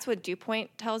that's what dew point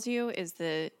tells you is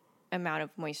the amount of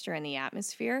moisture in the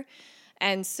atmosphere.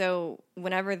 And so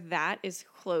whenever that is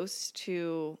close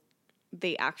to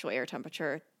the actual air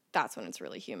temperature, that's when it's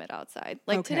really humid outside.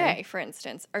 Like Okay. today, for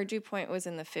instance, our dew point was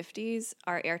in the 50s.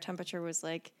 Our air temperature was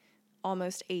like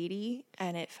almost 80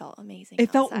 and it felt amazing.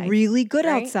 It felt outside, really good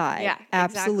right? outside. Yeah,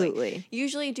 Absolutely. Exactly.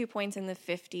 Usually dew points in the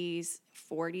 50s,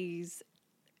 40s.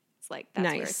 It's like that's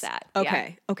Nice. where it's at.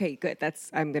 Okay. Okay, good.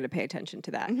 I'm going to pay attention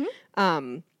to that.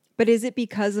 Mm-hmm. But is it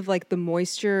because of like the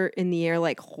moisture in the air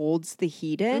like holds the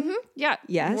heat in? Mm-hmm. Yeah.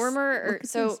 Yes? Warmer. Look at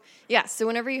So this. yeah. So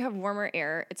whenever you have warmer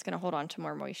air, it's going to hold on to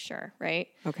more moisture, right?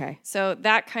 Okay. So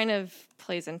that kind of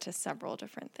plays into several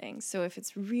different things. So if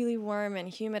it's really warm and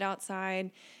humid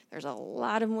outside, there's a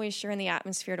lot of moisture in the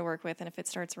atmosphere to work with. And if it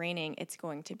starts raining, it's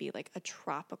going to be like a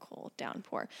tropical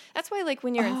downpour. That's why like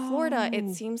when you're in Florida,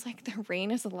 it seems like the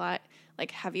rain is a lot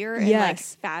like heavier and like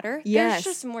Yes. fatter. Yes.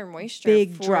 There's just more moisture.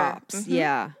 Big for- drops. Mhm.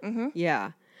 Yeah. Mm-hmm.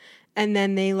 Yeah. And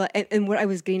then and what I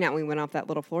was getting at when we went off that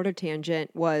little Florida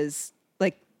tangent was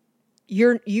like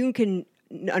you can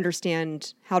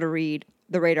understand how to read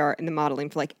the radar and the modeling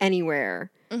for like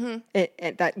anywhere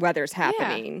that weather's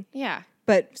happening. Yeah.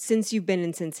 But since you've been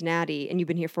in Cincinnati and you've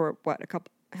been here for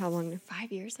how long?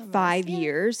 5 years almost. 5 Yeah.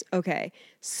 years? Okay.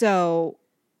 So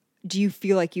do you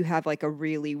feel like you have like a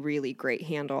really, really great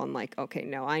handle on like, okay,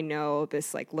 no, I know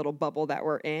this like little bubble that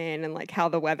we're in and like how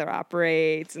the weather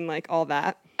operates and like all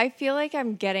that? I feel like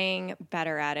I'm getting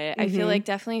better at it. I feel like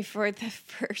definitely for the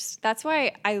first, that's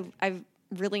why I've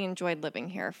really enjoyed living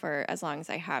here for as long as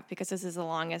I have, because this is the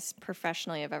longest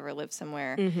professionally I've ever lived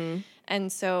somewhere.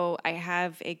 And so I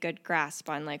have a good grasp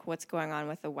on like what's going on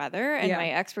with the weather and Yeah.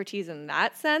 my expertise in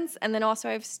that sense. And then also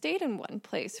I've stayed in one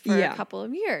place for Yeah. a couple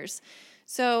of years.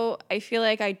 So I feel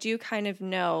like I do kind of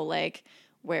know like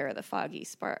where are the foggy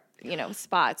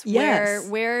spots. Yes.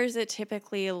 Where is it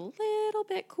typically a little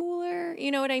bit cooler?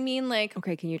 You know what I mean? Like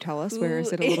Okay, can you tell us where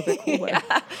is it a little bit cooler?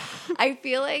 Yeah. I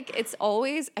feel like it's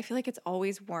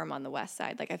always warm on the west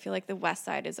side. Like I feel like the west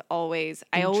side is always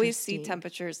I always see Interesting.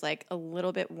 temperatures like a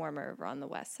little bit warmer over on the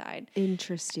west side.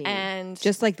 Interesting. And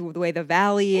just like the way the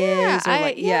valley is. Or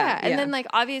like, And then like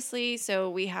obviously, so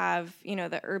we have,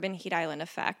 the urban heat island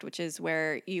effect, which is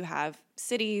where you have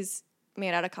cities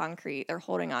made out of concrete. They're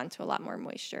holding on to a lot more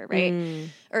moisture, right?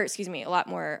 Or excuse me, a lot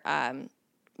more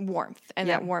warmth and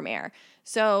that warm air.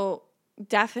 So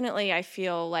definitely I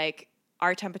feel like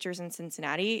our temperatures in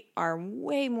Cincinnati are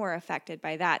way more affected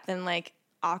by that than like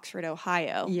Oxford,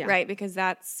 Ohio, right? Because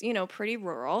that's, pretty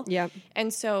rural. Yeah.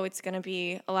 And so it's going to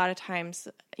be a lot of times,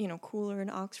 cooler in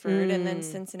Oxford and then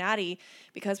Cincinnati,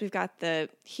 because we've got the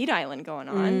heat island going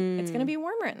on, it's going to be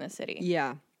warmer in the city.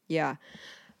 Yeah. Yeah.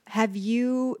 Have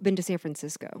you been to San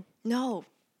Francisco? No,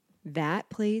 That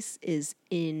place is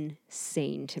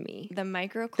insane to me. the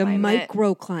microclimate. The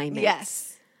microclimate.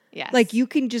 Yes. Yes. Like you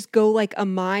can just go like a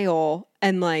mile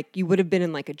and like you would have been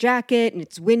in like a jacket and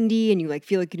it's windy and you like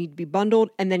feel like you need to be bundled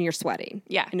and then you're sweating.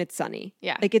 Yeah. And it's sunny.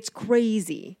 Yeah. Like it's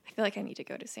crazy. I feel like I need to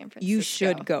go to San Francisco. You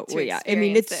should go. to Well, yeah. I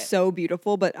mean, experience it's it. so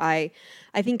beautiful, but I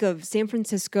think of San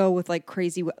Francisco with like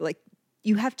crazy, like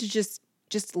you have to just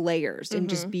layers and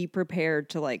just be prepared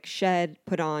to like shed,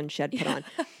 put on.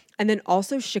 And then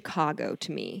also Chicago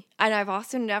to me. And I've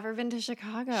also never been to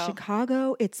Chicago.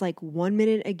 Chicago, it's like 1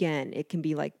 minute again. It can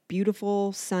be like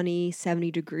beautiful, sunny, 70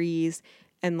 degrees,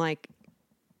 and like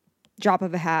drop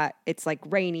of a hat, it's like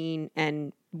raining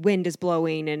and wind is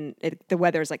blowing and the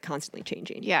weather is like constantly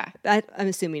changing. Yeah. That I'm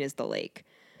assuming is the lake.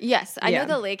 Yes, I Yeah.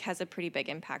 know the lake has a pretty big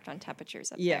impact on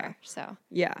temperatures up Yeah. there. So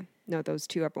Yeah. No, those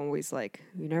two, I'm always like,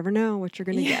 you never know what you're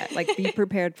going to get. Like, be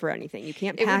prepared for anything. You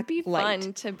can't It pack would be light.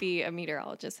 fun to be a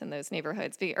meteorologist in those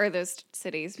neighborhoods or those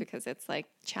cities because it's like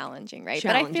challenging, right?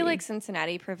 But I feel like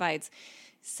Cincinnati provides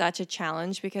such a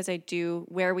challenge because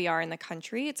where we are in the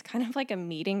country, it's kind of like a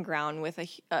meeting ground with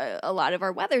a lot of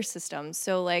our weather systems.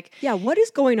 So like, yeah, what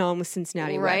is going on with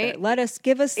Cincinnati right? weather?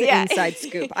 Give us the inside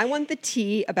scoop. I want the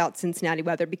tea about Cincinnati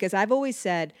weather because I've always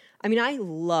said, I mean, I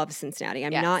love Cincinnati.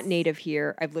 I'm not native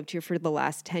here. I've lived here for the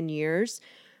last 10 years,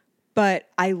 but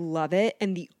I love it.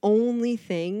 And the only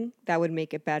thing that would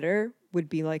make it better would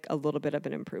be like a little bit of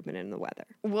an improvement in the weather.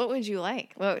 What would you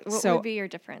like? What would be your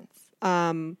difference?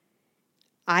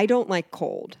 I don't like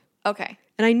cold. Okay.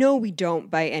 And I know we don't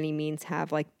by any means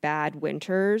have like bad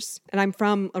winters. And I'm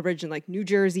from originally like New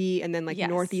Jersey and then like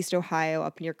Northeast Ohio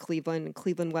up near Cleveland. And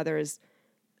Cleveland weather is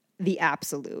the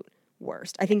absolute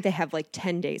worst. I think they have like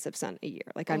 10 days of sun a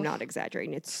year. Like I'm not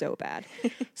exaggerating. It's so bad.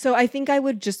 So I think I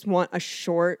would just want a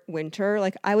short winter.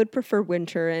 Like I would prefer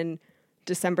winter in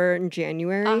December and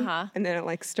January. And then it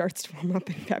like starts to warm up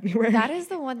in February. That is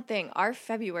the one thing. Our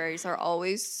Februarys are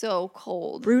always so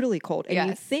cold. Brutally cold. And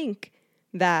you think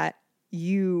that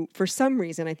for some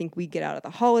reason, I think we get out of the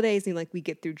holidays and like we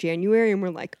get through January and we're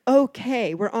like,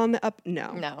 okay, we're on the up.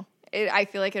 No. I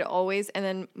feel like it always, and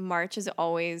then March is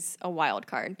always a wild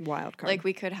card. Like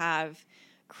we could have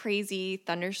crazy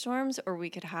thunderstorms or we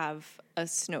could have a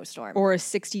snowstorm. Or a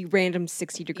random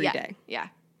 60 degree day. Yeah.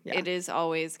 It is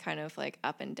always kind of like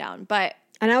up and down.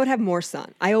 And I would have more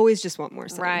sun. I always just want more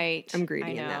sun. Right. I'm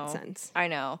greedy in that sense. I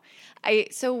know.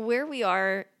 So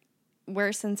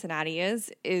where Cincinnati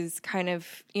is kind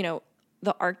of,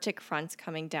 the Arctic fronts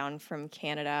coming down from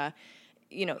Canada,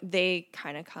 they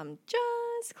kind of come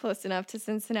just close enough to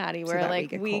Cincinnati where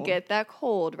like we get that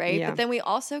cold, right? Yeah. But then we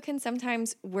also can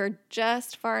we're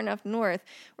just far enough north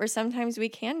where sometimes we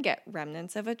can get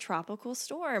remnants of a tropical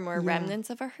storm or remnants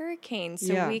of a hurricane.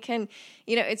 So we can,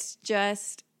 it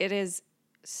is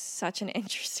such an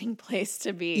interesting place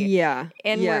to be. Yeah.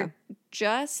 And we're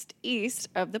just east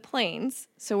of the plains.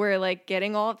 So we're like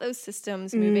getting all of those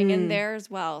systems moving in there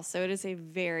as well. So it is a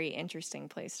very interesting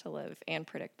place to live and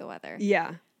predict the weather.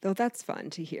 Yeah. Though that's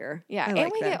fun to hear. Yeah.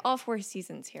 And we get all 4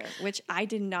 seasons here, which I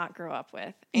did not grow up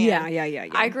with. And yeah.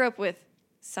 I grew up with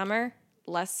summer,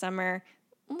 less summer,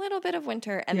 a little bit of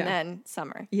winter, and then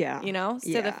summer. Yeah.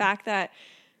 So the fact that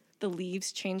the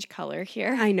leaves change color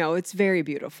here. I know. It's very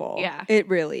beautiful. Yeah. It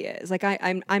really is. Like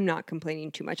I'm not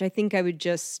complaining too much. I think I would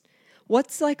just,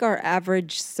 what's like our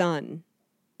average sun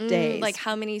days? Like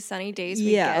how many sunny days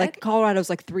we get? Like Colorado's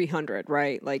like 300,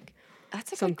 right? Like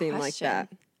that's something like that.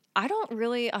 I don't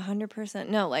really 100%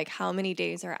 know like how many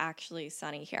days are actually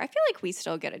sunny here. I feel like we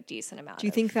still get a decent amount. Do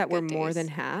you think that we're more than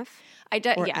half? At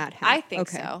half? I think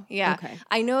so. Yeah. Okay.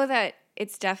 I know that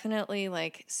it's definitely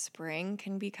like spring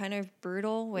can be kind of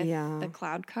brutal with the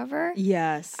cloud cover.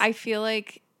 Yes. I feel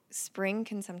like spring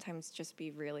can sometimes just be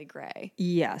really gray.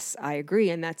 Yes, I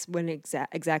agree. And that's when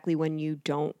exactly when you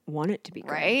don't want it to be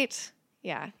gray. Right?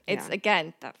 Yeah. It's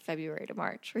again that February to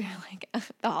March where you're like,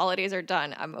 the holidays are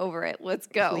done. I'm over it. Let's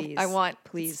go. Please, I want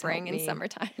spring and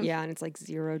summertime. Yeah, and it's like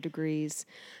 0 degrees.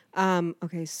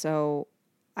 Okay, so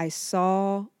I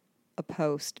saw a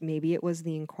post, maybe it was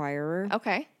the Inquirer.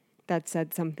 Okay. That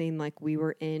said something like we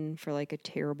were in for like a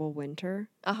terrible winter.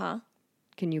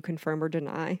 Can you confirm or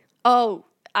deny? Oh,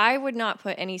 I would not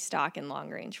put any stock in long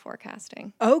range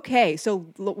forecasting. Okay,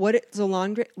 so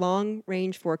long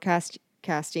range forecasting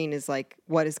is like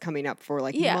what is coming up for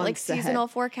like months like seasonal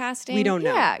ahead. Forecasting. We don't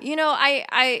know. Yeah,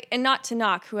 I and not to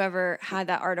knock whoever had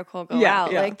that article go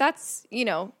out. Like that's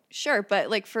sure, but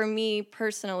like for me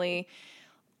personally,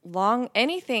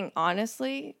 anything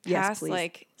honestly past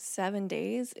like 7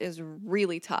 days is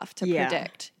really tough to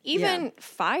predict. Even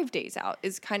 5 days out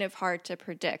is kind of hard to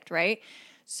predict, right?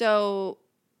 So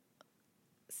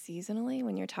seasonally,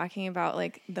 when you're talking about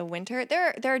like the winter,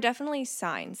 there are definitely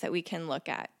signs that we can look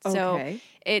at. Okay. So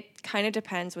it kind of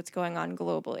depends what's going on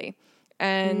globally.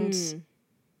 And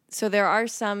so there are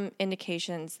some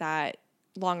indications that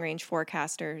long-range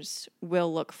forecasters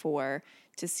will look for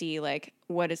to see like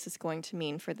what is this going to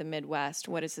mean for the Midwest?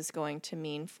 What is this going to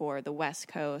mean for the West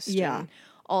Coast? Yeah. And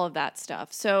all of that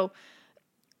stuff. So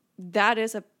that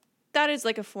is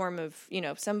like a form of,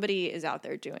 somebody is out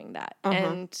there doing that.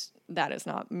 And that is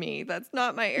not me. That's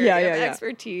not my area of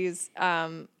expertise.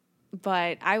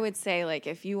 But I would say, like,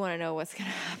 if you want to know what's going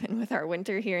to happen with our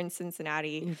winter here in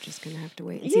Cincinnati, you're just going to have to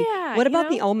wait and see. What about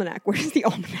the almanac? Where does the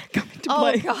almanac come into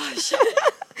play? Oh, gosh.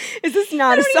 Is this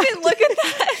not I don't even look at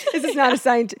that. Is this not a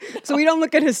science? So we don't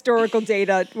look at historical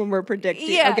data when we're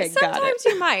predicting. Yeah, okay, got it. sometimes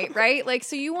you might, right? Like,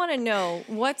 so you want to know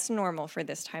what's normal for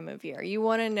this time of year. You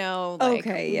want to know, like,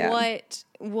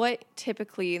 what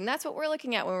typically, and that's what we're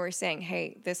looking at when we're saying,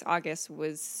 hey, this August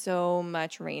was so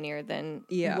much rainier than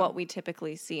what we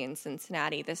typically see in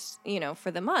Cincinnati this,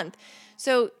 for the month.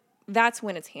 So that's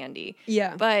when it's handy.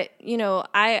 Yeah. But,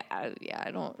 I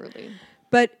don't really.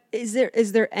 But is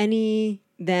there any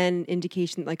then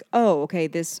indication like, oh, okay,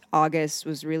 this August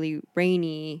was really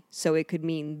rainy, so it could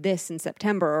mean this in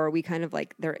September, or are we kind of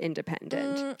like they're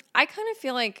independent? I kind of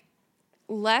feel like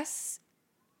less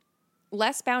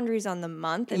boundaries on the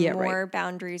month and more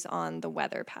boundaries on the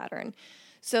weather pattern.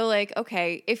 So like,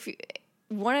 okay,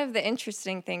 one of the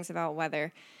interesting things about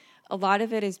weather, a lot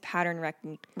of it is pattern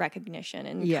recognition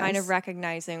and kind of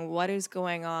recognizing what is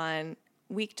going on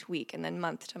week to week and then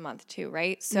month to month too,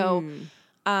 right? So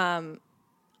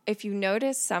if you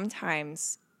notice,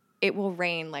 sometimes it will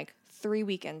rain like 3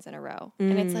 weekends in a row.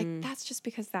 And it's like, that's just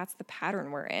because that's the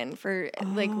pattern we're in for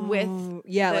like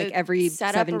every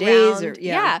 7 days or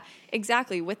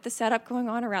exactly. With the setup going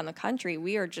on around the country,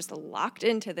 we are just locked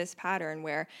into this pattern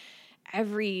where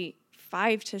every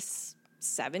 5 to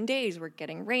 7 days we're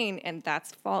getting rain, and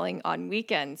that's falling on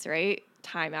weekends, right?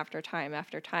 Time after time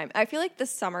after time. I feel like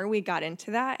this summer we got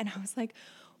into that, and I was like,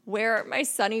 where are my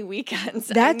sunny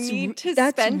weekends? I need to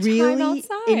spend really time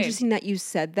outside. Interesting that you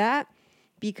said that,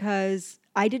 because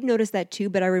I did notice that too,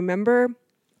 but I remember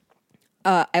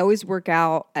I always work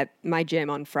out at my gym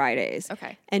on Fridays.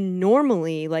 Okay. And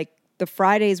normally, like, the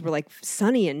Fridays were like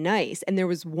sunny and nice, and there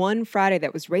was one Friday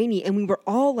that was rainy, and we were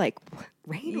all like,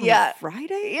 rain on a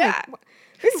Friday? Yeah. Like,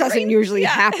 this doesn't usually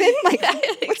happen. Like,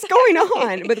 what's going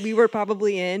on? But we were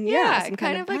probably in, some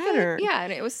kind of pattern.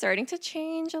 And it was starting to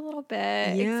change a little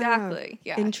bit. Yeah. Exactly.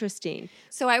 Yeah. Interesting.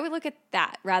 So I would look at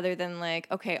that rather than like,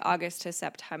 okay, August to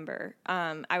September.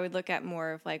 I would look at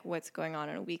more of like what's going on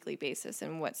a weekly basis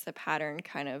and what's the pattern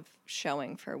kind of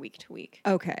showing for week to week.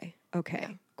 Okay.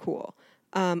 Cool.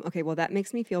 Okay, well, that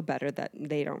makes me feel better that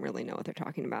they don't really know what they're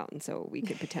talking about, and so we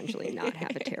could potentially not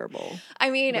have a terrible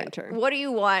winter. What do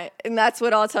you want? And that's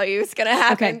what I'll tell you is going to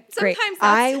happen. Okay, great.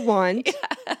 I want...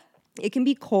 It can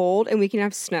be cold, and we can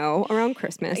have snow around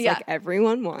Christmas, like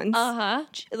everyone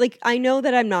wants. Like, I know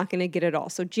that I'm not going to get it all,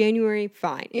 so January,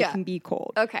 fine. It can be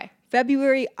cold. Okay.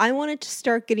 February, I want it to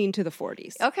start getting to the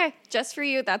 40s. Okay, just for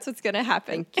you, that's what's going to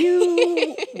happen. Thank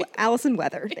you. Allison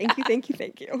Weather. Thank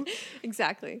you.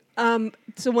 Exactly.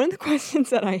 So one of the questions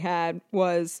that I had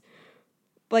was,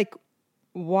 like,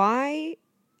 why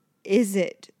is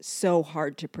it so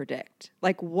hard to predict?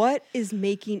 Like, what is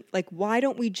making, like, why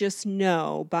don't we just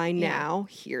know by now,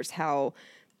 here's how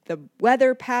the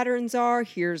weather patterns are,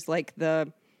 here's, like,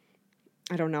 the...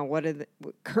 I don't know, what are the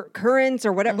currents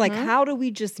or whatever. Like, how do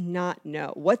we just not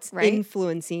know? What's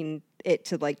influencing it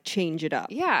to, like, change it up?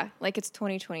 Yeah, like it's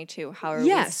 2022. How are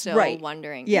we still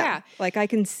wondering? Yeah. Like, I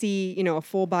can see, a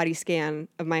full body scan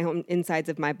of my own insides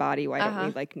of my body. Why don't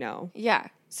we, like, know? Yeah.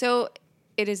 So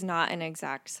it is not an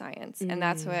exact science. And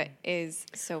that's what is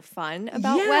so fun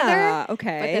about weather.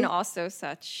 Okay. But then also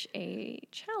such a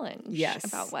challenge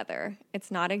about weather.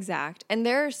 It's not exact. And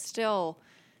there are still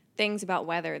things about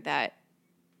weather that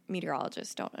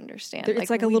meteorologists don't understand. It's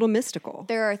like a little mystical.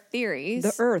 There are theories.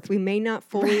 The Earth. We may not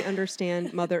fully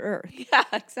understand Mother Earth. Yeah,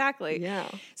 exactly. Yeah.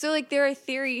 So, like, there are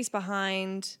theories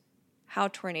behind how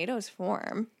tornadoes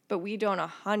form, but we don't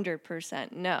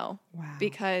 100% know. Wow.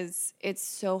 Because it's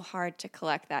so hard to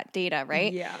collect that data,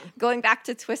 right? Yeah. Going back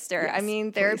to Twister, I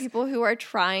mean, there are people who are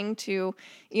trying to,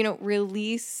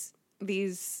 release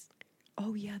these...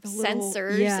 the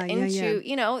sensors into,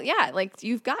 like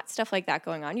you've got stuff like that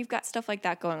going on. You've got stuff like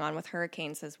that going on with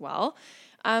hurricanes as well.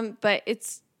 But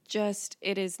it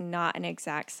is not an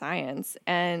exact science.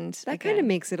 And that kind of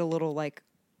makes it a little like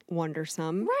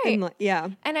wondersome. Right.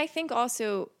 And, and I think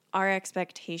also our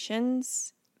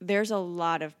expectations, there's a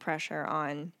lot of pressure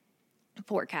on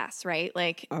forecasts, right?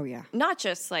 Like, not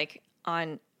just like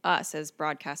on us as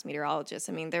broadcast meteorologists.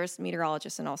 I mean, there's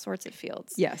meteorologists in all sorts of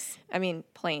fields. Yes. I mean,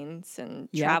 planes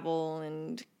and travel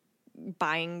and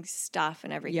buying stuff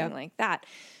and everything like that.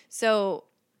 So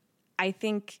I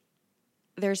think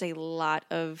there's a lot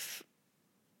of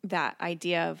that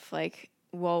idea of like,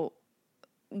 well,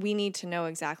 we need to know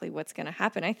exactly what's going to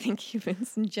happen. I think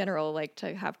humans in general like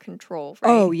to have control. Right?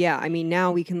 Oh, yeah. I mean,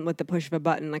 now we can, with the push of a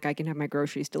button, like I can have my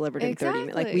groceries delivered in 30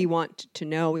 minutes. Like we want to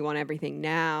know, we want everything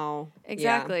now.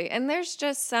 Exactly. Yeah. And there's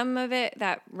just some of it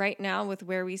that right now with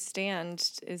where we stand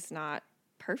is not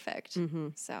perfect.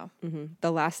 So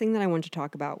the last thing that I wanted to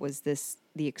talk about was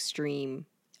the extreme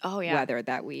weather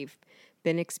that we've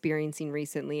been experiencing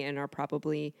recently and are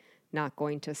probably not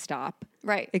going to stop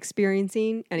Right.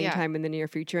 experiencing anytime in the near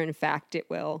future. In fact, it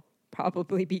will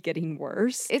probably be getting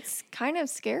worse. It's kind of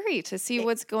scary to see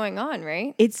what's going on,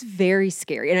 right? It's very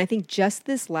scary. And I think just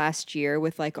this last year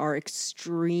with like our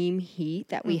extreme heat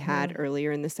that we had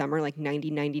earlier in the summer, like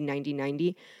 90, 90, 90,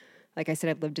 90. Like I said,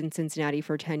 I've lived in Cincinnati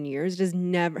for 10 years. It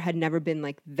had never been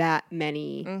like that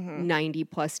many 90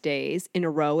 plus days in a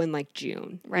row in like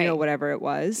June, Right. Whatever it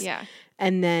was. Yeah.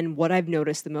 And then what I've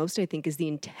noticed the most, I think, is the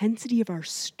intensity of our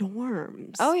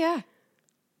storms. Oh, yeah.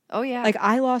 Oh, yeah. Like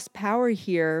I lost power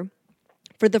here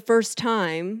for the first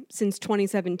time since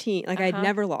 2017. Like I'd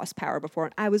never lost power before.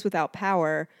 And I was without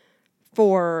power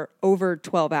for over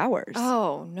 12 hours.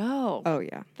 Oh, no. Oh,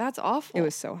 yeah. That's awful. It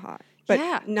was so hot.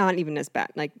 But not even as bad.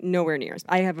 Like nowhere near as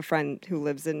I have a friend who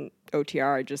lives in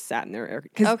OTR. I just sat in their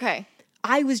Okay.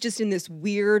 I was just in this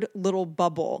weird little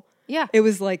bubble. Yeah. It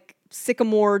was like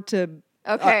Sycamore to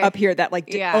up here that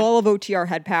like all of OTR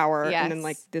had power. Yes. And then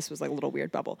like this was like a little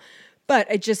weird bubble. But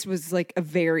it just was like a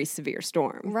very severe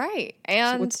storm. Right.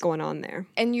 And so what's going on there?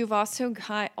 And you've also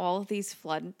got all of these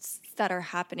floods that are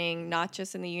happening, not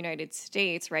just in the United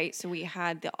States, right? So we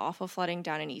had the awful flooding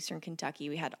down in eastern Kentucky.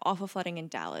 We had awful flooding in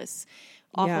Dallas,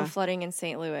 awful flooding in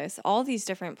St. Louis, all these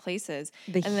different places.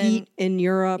 The heat in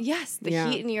Europe. Yes, the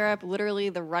heat in Europe, literally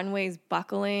the runways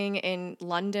buckling in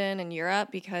London and Europe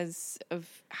because of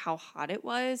how hot it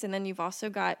was. And then you've also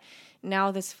got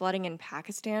now this flooding in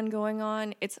Pakistan going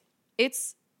on. It's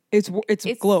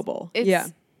global.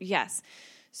 Yes.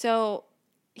 So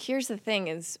here's the thing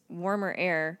is warmer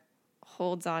air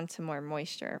holds on to more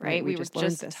moisture, right? We were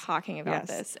just talking about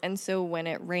this. And so when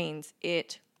it rains.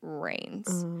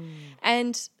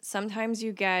 And sometimes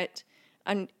you get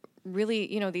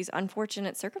really, these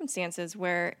unfortunate circumstances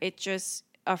where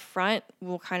a front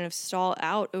will kind of stall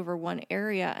out over one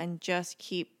area and just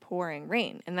keep pouring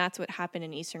rain. And that's what happened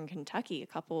in eastern Kentucky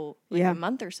a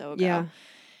month or so ago. Yeah.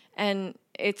 And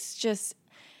it's just,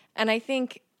 and I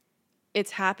think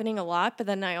it's happening a lot, but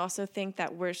then I also think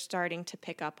that we're starting to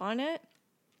pick up on it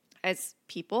as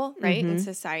people, right, in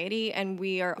society, and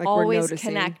we are like always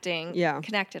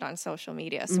connected on social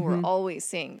media, so we're always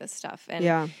seeing this stuff,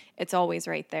 and it's always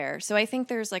right there. So I think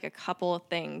there's like a couple of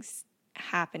things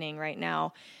happening right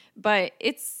now, but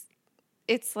it's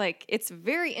a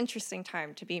very interesting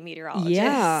time to be a meteorologist.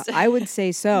 Yeah, I would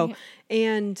say so.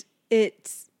 And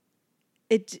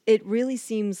it really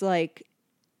seems like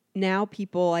now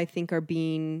people, I think, are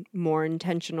being more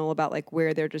intentional about like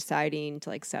where they're deciding to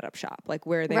like set up shop, like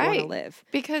where they want to live.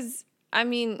 Because I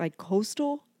mean, like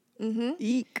coastal,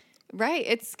 eek. Right.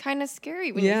 It's kind of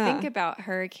scary when you think about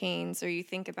hurricanes or you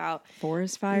think about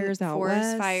forest fires out forest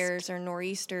west. fires or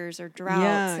nor'easters or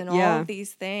droughts and all of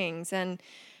these things. And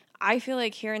I feel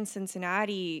like here in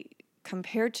Cincinnati,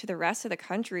 compared to the rest of the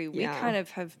country, we kind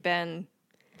of have been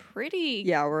pretty...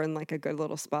 Yeah, we're in like a good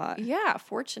little spot. Yeah,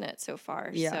 fortunate so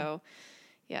far. Yeah. So,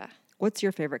 yeah. What's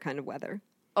your favorite kind of weather?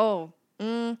 Oh,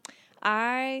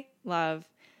 I love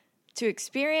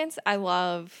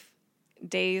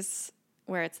days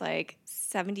where it's like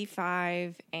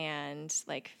 75 and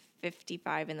like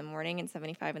 55 in the morning and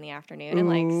 75 in the afternoon and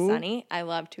like sunny. I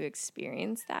love to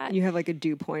experience that. You have like a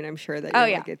dew point, I'm sure that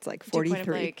like it's like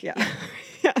 43. Like, yeah.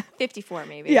 54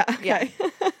 maybe. Yeah. Okay.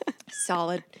 Yeah.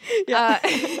 Solid. Yeah.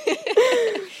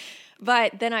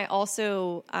 But then I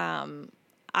also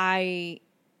my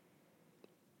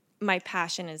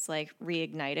passion is like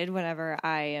reignited whenever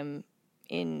I am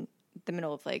in the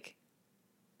middle of like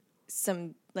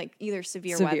some like either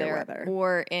severe weather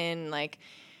or in like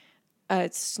a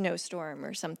snowstorm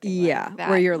or something like that.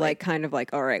 Where you're like kind of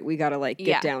like, all right, we got to like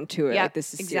get down to it. Like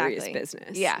this is serious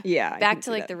business. Yeah. Yeah. Back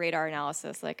to like the radar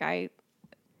analysis. Like I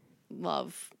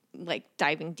love like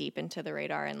diving deep into the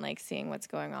radar and like seeing what's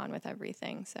going on with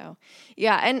everything. So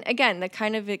yeah. And again,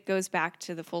 it goes back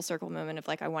to the full circle moment of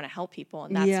like, I want to help people.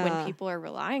 And that's when people are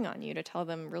relying on you to tell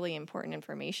them really important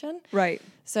information. Right.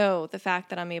 So the fact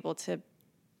that I'm able to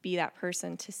be that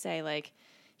person to say like,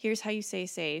 here's how you stay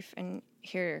safe and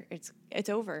here it's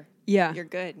over. Yeah. You're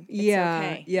good. It's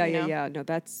okay. Yeah. No,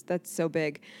 that's so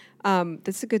big.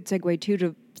 That's a good segue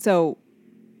too so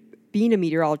being a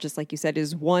meteorologist, like you said,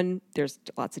 is there's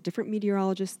lots of different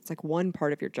meteorologists. It's like one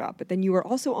part of your job, but then you are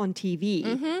also on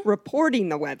TV reporting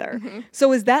the weather.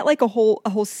 So is that like a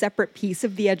whole separate piece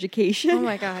of the education? Oh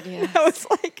my God. Yeah. I was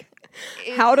like,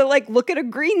 how to like look at a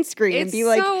green screen and be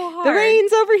like, the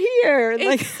rain's over here. It's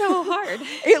like, so hard.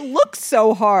 It looks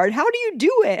so hard. How do you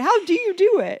do it? How do you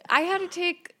do it? I had to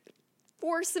take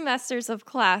 4 semesters of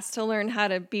class to learn how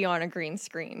to be on a green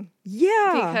screen.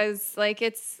 Yeah. Because like,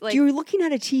 it's like... You're looking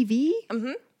at a TV?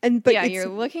 Mm-hmm. But yeah, you're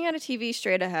looking at a TV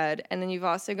straight ahead, and then you've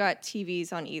also got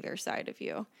TVs on either side of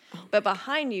you. But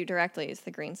behind you directly is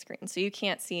the green screen, so you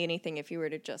can't see anything if you were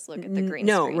to just look at the green screen.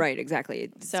 No, right,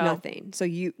 exactly. It's nothing. So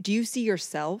do you see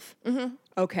yourself? Mm-hmm.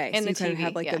 Okay, in so the you kind TV, of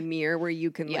have like a mirror where you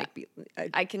can like be,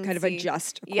 I can kind of see,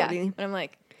 adjust yeah, accordingly. and I'm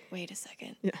like, wait a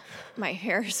second, Yeah. my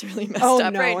hair is really messed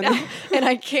up right now, and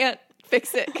I can't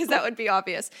fix it because that would be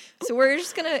obvious. So we're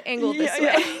just gonna angle this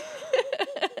way.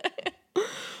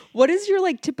 What does your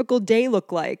like typical day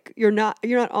look like? You're not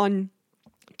on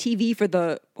TV for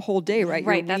the whole day, right?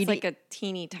 Right, that's like a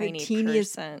tiny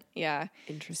percent. Yeah.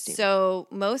 Interesting. So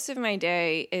most of my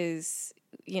day is,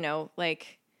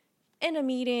 like in a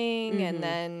meeting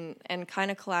and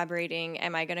kind of collaborating.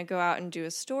 Am I going to go out and do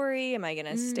a story? Am I going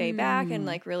to stay back and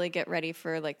like really get ready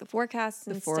for like the forecasts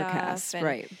and stuff? And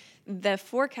right. The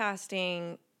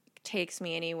forecasting takes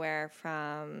me anywhere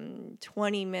from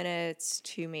 20 minutes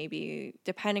to maybe,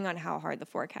 depending on how hard the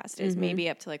forecast is, maybe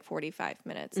up to like 45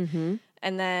 minutes.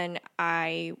 And then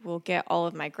I will get all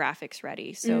of my graphics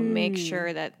ready. So make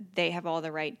sure that they have all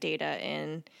the right data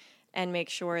in, and make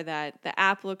sure that the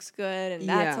app looks good and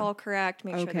that's all correct.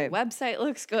 Make sure the website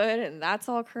looks good and that's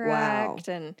all correct.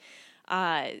 Wow.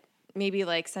 And maybe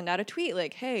like send out a tweet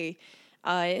like, hey,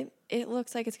 it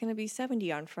looks like it's going to be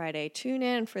 70 on Friday. Tune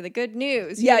in for the good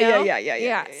news.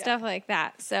 Yeah, stuff like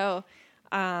that. So,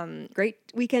 great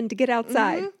weekend to get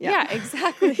outside. Yeah,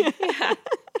 exactly. Yeah.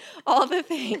 All the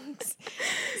things.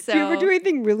 So, do you ever do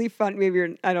anything really fun? Maybe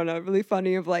really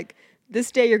funny of like, this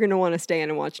day you're going to want to stay in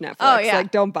and watch Netflix. Oh, yeah.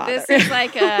 Like, don't bother. This is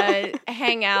like a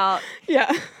hangout.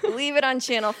 Yeah. Leave it on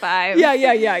channel 5. Yeah.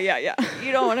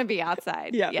 You don't want to be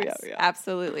outside. Yeah, yes, yeah.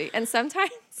 Absolutely. And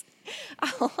sometimes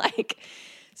I'll like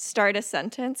start a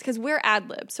sentence because we're ad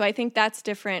lib. So I think that's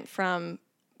different from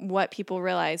what people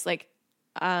realize. Like,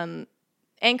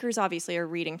 anchors obviously are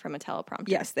reading from a teleprompter.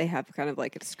 Yes, they have kind of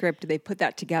like a script. They put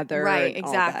that together. Right, and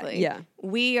exactly. All that. Yeah.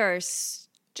 We are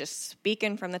just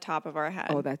speaking from the top of our head.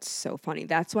 Oh, that's so funny.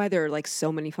 That's why there are like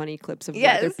so many funny clips of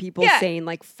other people saying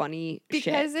like funny shit.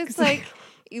 Because it's like,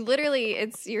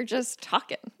 you're just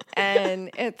talking. And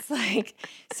it's like,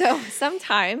 so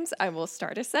sometimes I will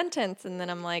start a sentence and then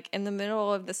I'm like, in the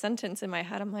middle of the sentence in my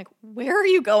head, I'm like, where are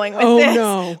you going with this?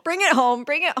 No. Bring it home.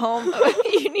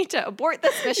 You need to abort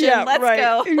this mission. Let's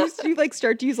go. You like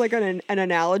start to use like an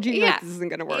analogy. Yeah. Like, this isn't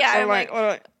going to work. Yeah, I'm like,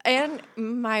 and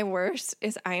my worst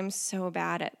is I am so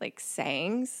bad at like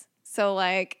sayings. So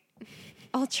like,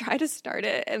 I'll try to start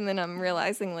it, and then I'm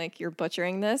realizing like you're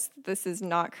butchering this. This is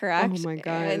not correct. Oh my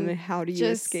God! And then how do you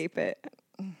escape it?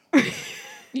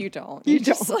 You don't. You don't.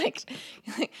 Just like,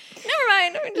 never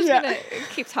mind. I'm just gonna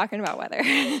keep talking about weather.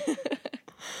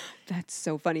 That's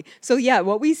so funny. So yeah,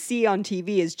 what we see on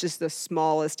TV is just the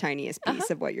smallest, tiniest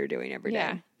piece of what you're doing every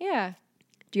day. Yeah.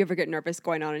 Do you ever get nervous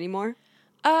going on anymore?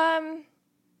 I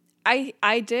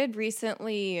did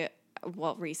recently.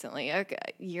 Well, recently, a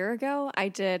year ago, I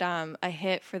did a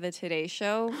hit for the Today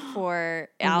Show for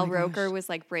Al Roker was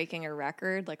like breaking a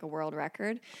record, like a world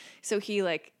record. So he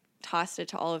like tossed it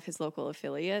to all of his local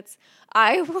affiliates.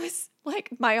 I was like,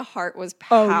 my heart was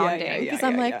pounding because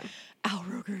I'm like, Al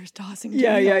Roker is tossing to me.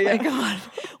 Oh my God,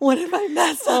 what if I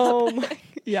mess up?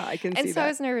 Yeah, I can see that. And so I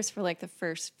was nervous for like the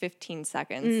first 15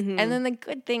 seconds. And then the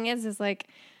good thing is like,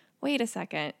 wait a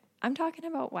second, I'm talking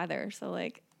about weather. So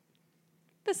like,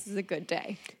 this is a good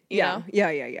day. You know?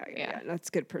 Yeah. That's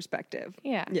good perspective.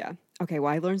 Yeah. Okay,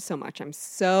 well, I learned so much. I'm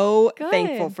so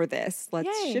thankful for this. Let's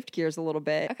shift gears a little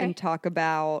bit and talk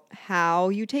about how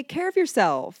you take care of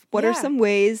yourself. What are some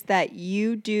ways that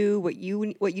you do what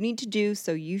you need to do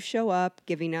so you show up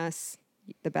giving us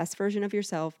the best version of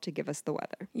yourself to give us the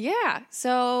weather? Yeah.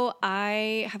 So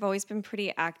I have always been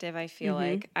pretty active, I feel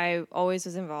like. I always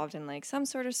was involved in like some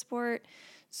sort of sport.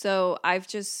 So I've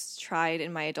just tried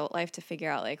in my adult life to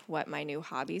figure out like what my new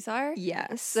hobbies are.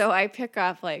 Yes. So I pick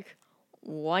up like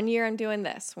 1 year I'm doing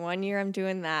this, 1 year I'm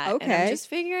doing that. Okay. And I'm just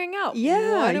figuring out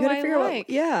what do I like.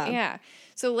 Yeah.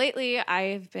 So lately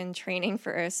I've been training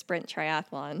for a sprint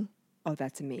triathlon. Oh,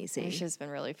 that's amazing. Which has been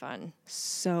really fun.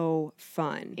 So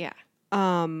fun. Yeah.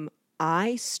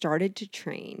 I started to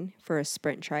train for a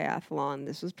sprint triathlon.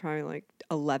 This was probably like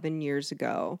 11 years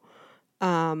ago.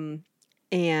 And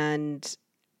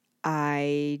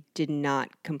I didn't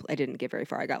get very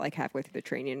far. I got like halfway through the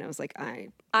training and I was like, I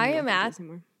am at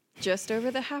just over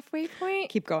the halfway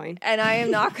point. Keep going. And I am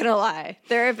not going to lie.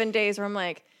 There have been days where I'm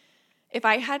like, if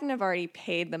I hadn't have already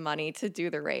paid the money to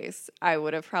do the race, I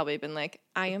would have probably been like,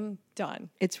 I am done.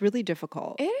 It's really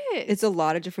difficult. It is. It's a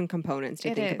lot of different components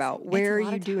to think about. Where are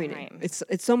you doing it?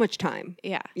 It's so much time.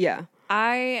 Yeah. Yeah.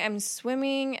 I am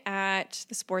swimming at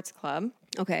the sports club.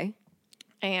 Okay.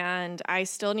 And I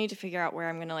still need to figure out where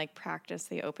I'm going to like practice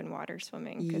the open water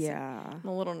swimming. Yeah. I'm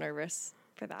a little nervous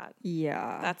for that.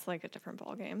 Yeah. That's like a different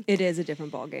ballgame. It is a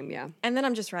different ballgame, yeah. And then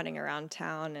I'm just running around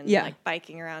town and like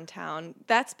biking around town.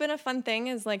 That's been a fun thing,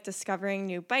 is like discovering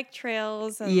new bike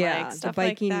trails and like stuff the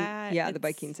biking, like that. Yeah, the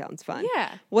biking sounds fun.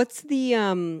 Yeah. What's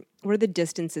the what are the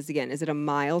distances again? Is it a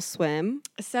mile swim?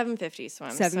 A 750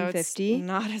 swim. 750? So it's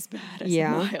not as bad as a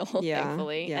mile,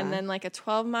 thankfully. Yeah. And then like a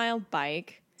 12-mile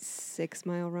bike. 6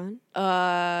 mile run?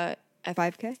 A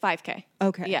 5K? 5K.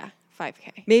 Okay. Yeah,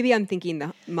 5K. Maybe I'm thinking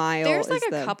the mile. There's like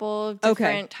is a couple of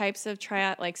different types of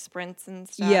like sprints and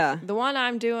stuff. Yeah. The one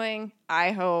I'm doing, I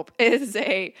hope, is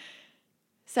a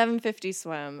 750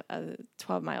 swim, a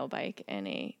 12-mile bike, and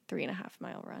a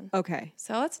 3.5-mile run. Okay.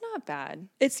 So it's not bad.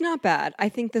 It's not bad. I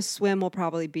think the swim will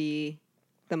probably be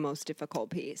the most difficult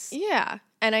piece. Yeah.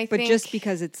 And I think... But just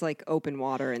because it's like open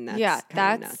water and that's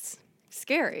kind of nuts.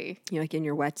 Scary. You're like in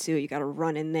your wetsuit, you got to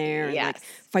run in there and like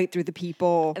fight through the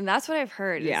people. And that's what I've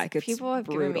heard. Yeah, people have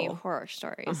given me horror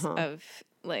stories of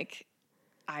like,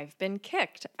 I've been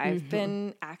kicked. I've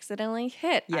been accidentally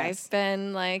hit. Yes. I've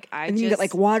been like, and you get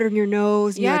like water in your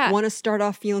nose and you like want to start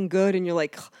off feeling good and you're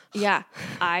like, yeah.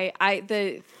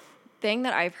 The thing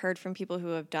that I've heard from people who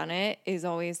have done it is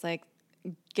always like,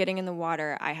 getting in the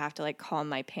water, I have to like calm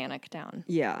my panic down.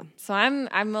 Yeah. So I'm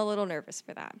a little nervous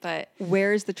for that. But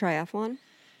where is the triathlon?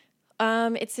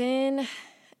 It's in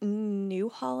New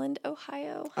Holland,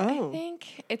 Ohio. I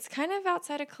think it's kind of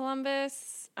outside of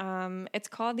Columbus. It's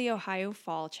called the Ohio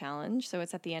Fall Challenge, so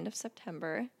it's at the end of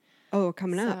September. Oh,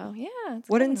 coming up. Yeah.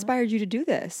 What inspired you to do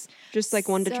this? Just like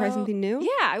wanted to try something new?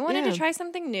 Yeah, I wanted to try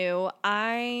something new.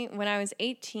 When I was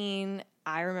 18,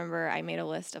 I remember I made a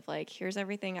list of like, here's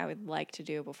everything I would like to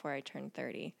do before I turn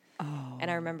 30. Oh.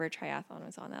 And I remember triathlon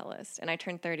was on that list. And I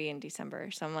turned 30 in December.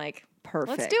 So I'm like,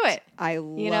 perfect. Let's do it. I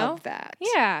love that.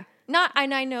 Yeah.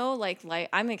 And I know like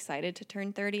I'm excited to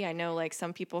turn 30. I know like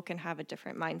some people can have a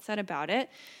different mindset about it.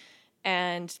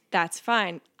 And that's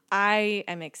fine. I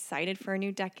am excited for a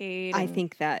new decade. I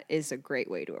think that is a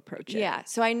great way to approach it. Yeah.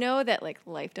 So I know that like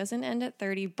life doesn't end at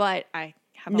 30, but I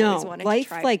have always wanted life, to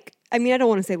try. Like, I mean, I don't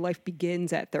want to say life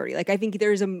begins at 30. Like, I think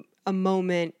there's a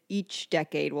moment, each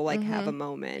decade will like have a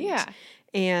moment. Yeah.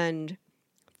 And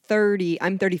 30,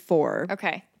 I'm 34.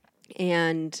 Okay.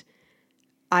 And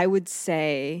I would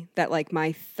say that like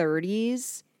my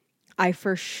 30s, I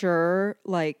for sure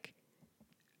like,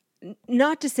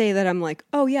 not to say that I'm like,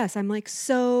 oh yes, I'm like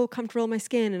so comfortable in my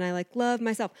skin and I like love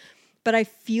myself. But I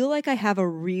feel like I have a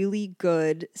really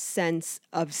good sense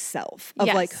of self, of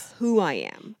like who I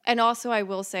am. And also I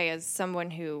will say, as someone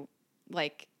who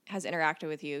like has interacted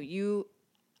with you,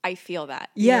 I feel that.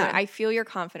 Yeah. You know, I feel your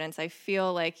confidence. I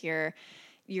feel like you're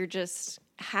just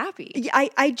happy. Yeah,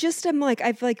 I just am like,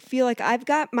 feel like I've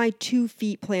got my 2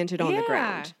 feet planted on the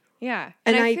ground. Yeah.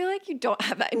 And I feel like you don't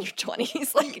have that in your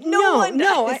 20s. Like no one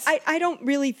does. No, I don't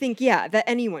really think, that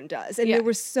anyone does. And there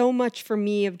was so much for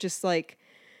me of just like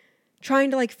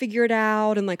trying to like figure it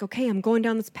out and like, okay, I'm going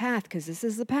down this path because this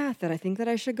is the path that I think that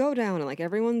I should go down. And like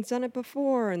everyone's done it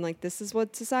before. And like, this is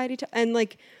what society, and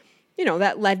like, you know,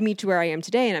 that led me to where I am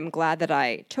today. And I'm glad that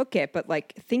I took it. But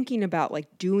like thinking about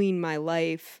like doing my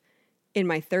life in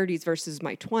my 30s versus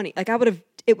my 20s, like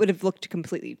it would have looked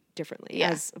completely differently,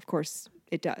 as of course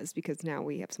it does, because now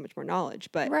we have so much more knowledge.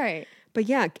 But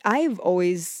yeah, I've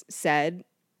always said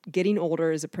getting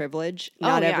older is a privilege.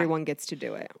 Not everyone gets to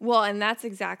do it. Well, and that's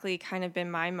exactly kind of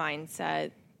been my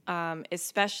mindset,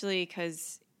 especially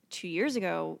because 2 years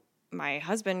ago, my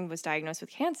husband was diagnosed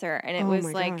with cancer, and it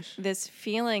was like this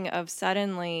feeling of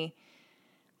suddenly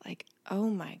like, oh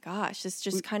my gosh, this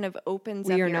just kind of opens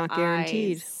up your eyes. We are not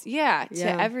guaranteed. Yeah,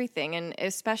 to everything. And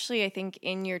especially I think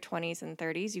in your 20s and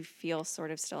 30s, you feel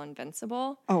sort of still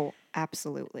invincible. Oh,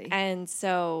 absolutely. And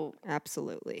so...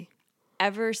 Absolutely.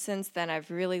 Ever since then,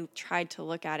 I've really tried to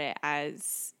look at it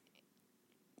as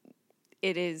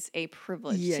it is a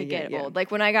privilege to get old.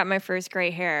 Like when I got my first gray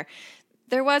hair,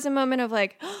 there was a moment of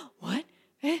like, oh, what?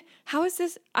 How is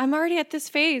this? I'm already at this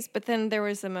phase. But then there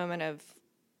was a moment of,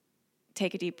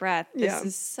 take a deep breath. This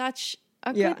is such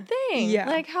a good thing. Yeah.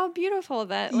 Like how beautiful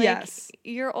that like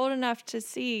you're old enough to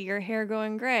see your hair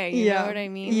going gray. You know what I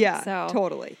mean? Yeah, so,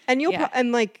 totally. And you'll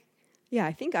and like,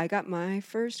 I think I got my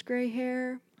first gray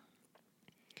hair.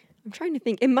 I'm trying to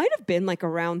think. It might have been like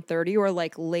around 30 or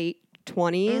like late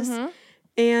 20s. Mm-hmm.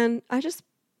 And I just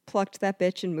plucked that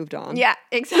bitch and moved on. Yeah,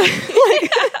 exactly.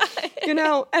 You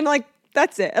know, and like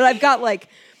that's it. And I've got like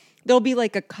there'll be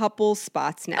like a couple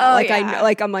spots now. I know,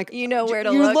 like I'm like, you know where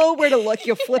to look. You know where to look.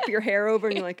 You'll flip your hair over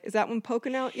and you're like, is that one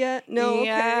poking out yet? No.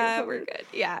 Yeah, okay. we're good.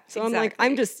 Yeah. So I'm like,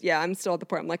 I'm still at the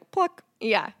point. I'm like, pluck.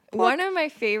 Yeah. One of my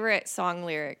favorite song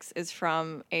lyrics is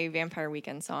from a Vampire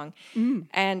Weekend song.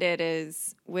 And it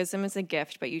is, wisdom is a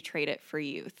gift, but you trade it for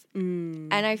youth.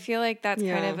 And I feel like that's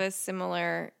kind of a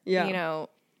similar,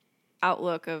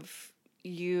 outlook of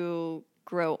you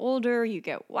grow older, you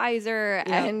get wiser,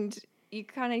 and you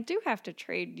kind of do have to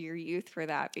trade your youth for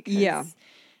that because,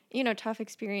 tough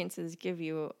experiences give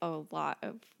you a lot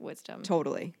of wisdom.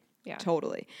 Totally. Yeah.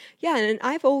 Totally. Yeah. And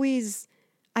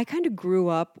I kind of grew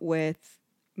up with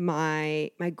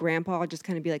my grandpa just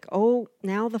kind of be like, oh,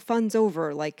 now the fun's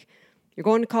over. Like, you're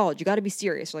going to college. You got to be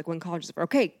serious. Or like when college is over.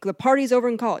 Okay, the party's over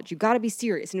in college. You got to be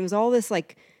serious. And it was all this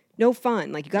like, no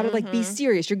fun. Like, you got to like be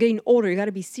serious. You're getting older. You got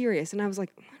to be serious. And I was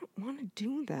like, I don't want to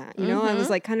do that. You know, I was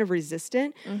like kind of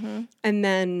resistant. And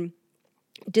then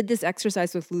did this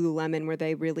exercise with Lululemon where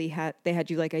they had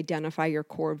you like identify your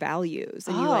core values,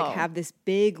 and you like have this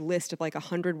big list of like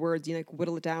 100 words. You like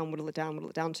whittle it down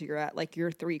till you're at like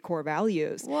your 3 core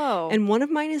values. Whoa. And one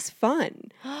of mine is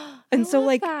fun. And so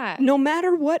like that. no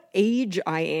matter what age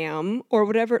I am or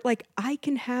whatever, like I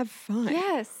can have fun.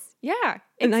 Yes. Yeah.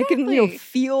 And exactly. I can,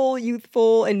 feel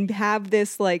youthful and have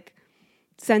this like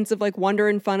sense of like wonder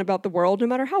and fun about the world no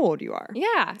matter how old you are.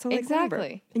 Yeah, so, like, exactly.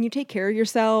 Whatever. And you take care of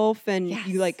yourself and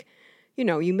you like,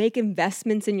 you make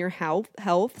investments in your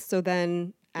health. So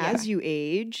then as you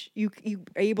age, you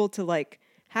are able to like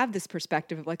have this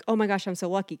perspective of like, oh my gosh, I'm so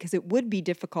lucky. Because it would be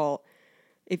difficult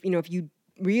if you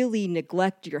really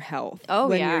neglect your health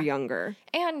when you're younger.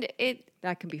 And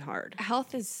that can be hard.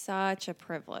 Health is such a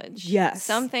privilege. Yes.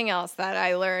 Something else that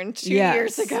I learned 2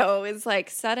 years ago is like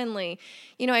suddenly,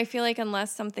 I feel like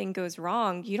unless something goes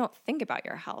wrong, you don't think about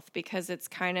your health because it's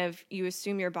kind of, you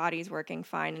assume your body's working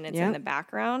fine and it's in the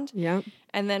background. Yeah.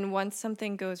 And then once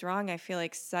something goes wrong, I feel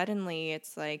like suddenly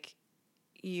it's like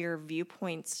your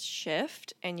viewpoints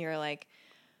shift and you're like,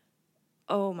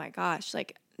 oh my gosh,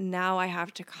 like now I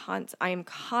have to I am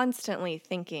constantly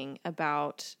thinking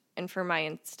about, and for my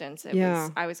instance,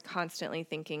 I was constantly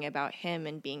thinking about him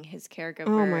and being his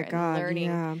caregiver and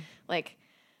learning like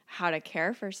how to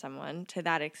care for someone to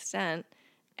that extent.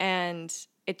 And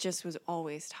it just was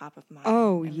always top of mind.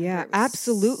 Oh yeah,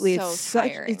 absolutely.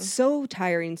 Tiring. It's so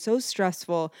tiring, so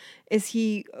stressful. Is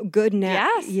he good now?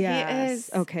 Yes, he is.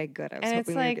 Okay, good. I was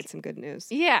hoping we would get some good news.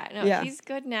 Yeah, he's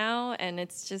good now, and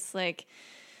it's just like,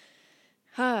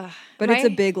 but it's a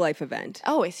big life event.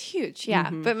 Oh, it's huge. Yeah.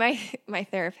 Mm-hmm. But my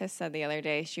therapist said the other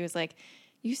day, she was like,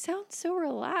 you sound so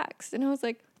relaxed. And I was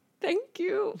like, thank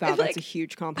you. Wow, that's a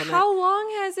huge compliment. How long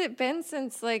has it been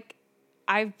since like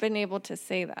I've been able to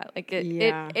say that? Like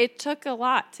it took a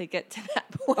lot to get to that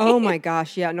point. Oh my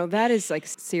gosh. Yeah, no, that is like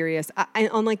serious. I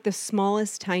on like the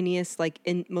smallest, tiniest, like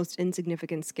most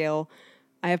insignificant scale,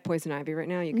 I have poison ivy right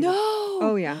now. No.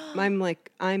 Oh yeah.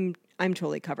 I'm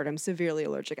totally covered. I'm severely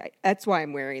allergic. That's why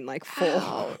I'm wearing like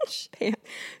full pants.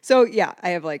 So yeah, I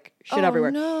have like shit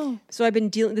everywhere. No. So I've been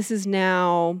dealing.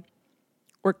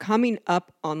 We're coming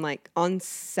up on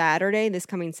Saturday. This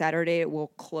coming Saturday, it will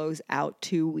close out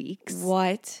 2 weeks.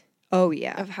 What? Oh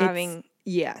yeah. Of having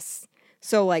yes.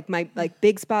 So like my like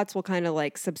big spots will kind of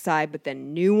like subside, but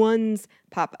then new ones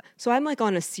pop up. So I'm like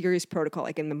on a serious protocol.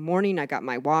 Like in the morning, I got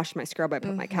my wash, my scrub, I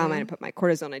put my calamine, I put my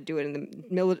cortisone, I do it in the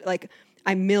middle. Like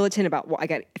I'm militant about what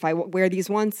if I wear these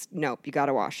once, nope, you got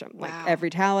to wash them. Wow. Like every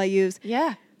towel I use.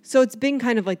 Yeah. So it's been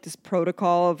kind of like this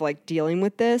protocol of like dealing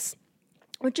with this,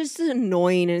 which is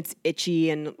annoying and it's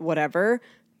itchy and whatever.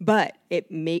 But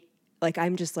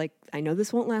I'm just like, I know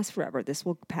this won't last forever. This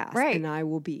will pass. Right. And I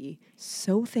will be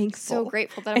so thankful. So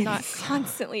grateful that I'm not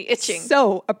constantly itching.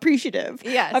 So appreciative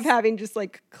of having just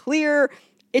like clear,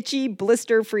 itchy,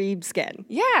 blister-free skin.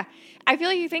 Yeah. I feel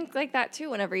like you think like that too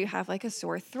whenever you have like a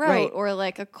sore throat or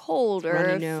like a cold or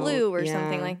a flu or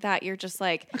something like that. You're just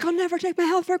like, I'll never take my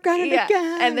health for granted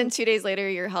again. And then 2 days later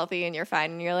you're healthy and you're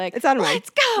fine and you're like, it's on let's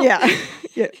go.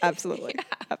 Yeah, absolutely.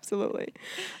 Absolutely.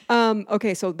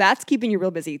 Okay, so that's keeping you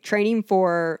real busy. Training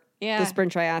for the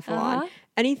sprint triathlon.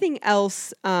 Anything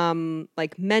else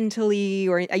like mentally,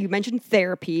 or you mentioned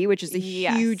therapy, which is a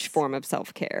huge form of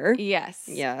self-care.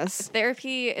 Yes.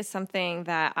 Therapy is something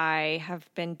that I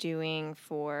have been doing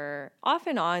for off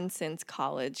and on since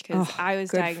college because I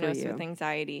was diagnosed with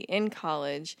anxiety in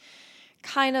college.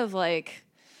 Kind of like,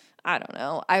 I don't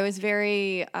know. I was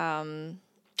very...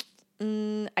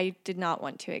 I did not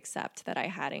want to accept that I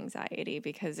had anxiety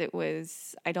because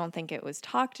I don't think it was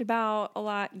talked about a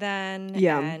lot then.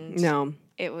 Yeah, and no.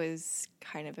 It was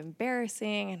kind of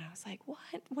embarrassing. And I was like,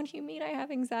 what do you mean I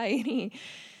have anxiety?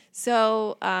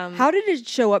 So, how did it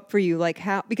show up for you? Like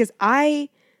because I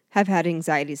have had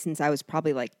anxiety since I was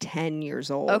probably like 10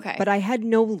 years old. Okay. But I had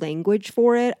no language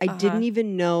for it. I didn't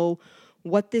even know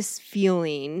what this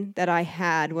feeling that I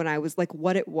had when I was like,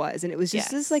 what it was. And it was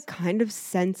just this like kind of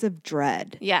sense of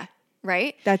dread. Yeah.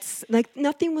 Right? That's like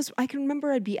nothing was, I can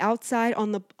remember I'd be outside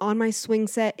on my swing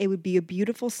set. It would be a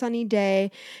beautiful sunny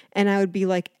day. And I would be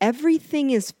like,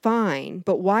 everything is fine,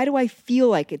 but why do I feel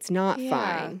like it's not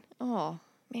fine? Oh,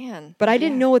 man. But I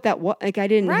didn't know what that was. Like I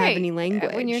didn't have Right. any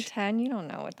language. When you're 10, you don't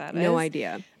know what that is. No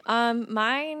idea.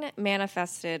 Mine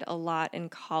manifested a lot in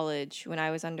college when I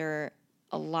was under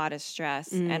a lot of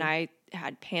stress and I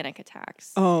had panic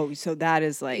attacks. Oh, so that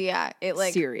is like it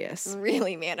like serious.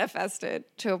 really manifested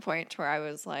to a point where I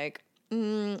was like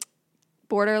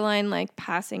borderline like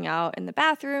passing out in the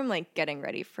bathroom, like getting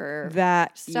ready for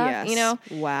That stuff, yes. you know?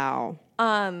 Wow.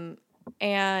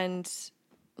 And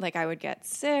like I would get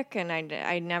sick and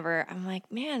I'm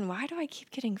like, man, why do I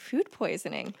keep getting food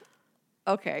poisoning?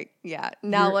 Okay, yeah.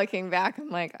 Now looking back, I'm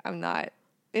like,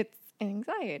 it's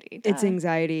anxiety. It's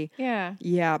anxiety. Yeah.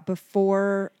 Yeah.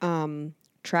 Before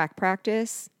track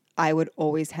practice, I would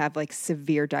always have like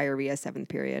severe diarrhea 7th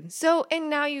period. So, and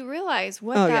now you realize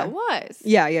what that was.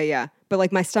 Yeah. But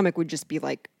like my stomach would just be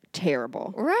like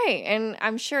terrible. Right. And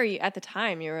I'm sure at the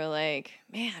time you were like,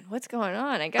 man, what's going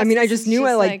on? I guess. I mean, I just knew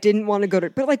I like didn't want to go to,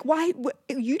 but like why,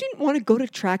 you didn't want to go to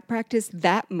track practice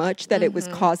that much that it was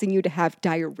causing you to have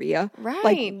diarrhea? Right.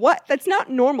 Like what? That's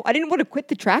not normal. I didn't want to quit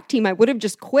the track team. I would have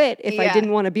just quit if I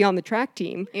didn't want to be on the track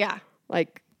team. Yeah.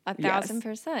 Like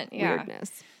 1,000%. Yeah.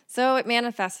 Weirdness. So it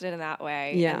manifested in that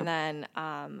way. Yeah. And then,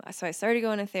 so I started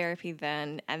going to therapy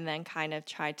then, and then kind of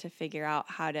tried to figure out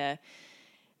how to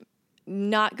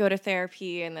not go to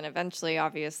therapy. And then eventually,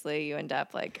 obviously, you end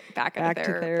up like back at a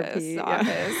therapist's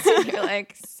office. And you're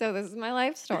like, so this is my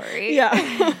life story.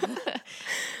 Yeah.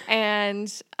 And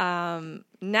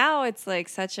now it's like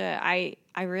I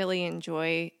really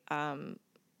enjoy,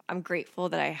 I'm grateful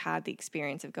that I had the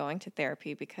experience of going to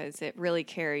therapy because it really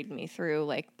carried me through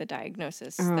like the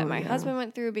diagnosis that my husband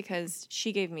went through, because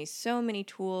she gave me so many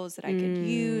tools that I could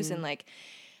use and like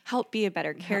help be a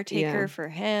better caretaker for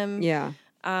him. Yeah.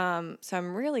 So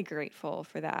I'm really grateful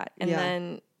for that. And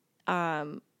then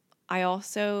I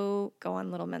also go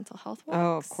on little mental health walks.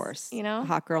 Oh, of course. You know?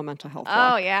 Hot girl mental health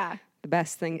walk. Oh, yeah. The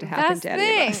best thing to happen to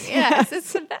any of us. Yes,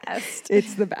 it's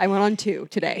the best. I went on 2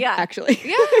 today, actually.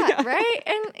 Yeah, right?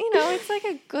 And, it's like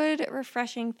a good,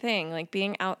 refreshing thing. Like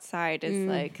being outside is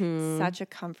like such a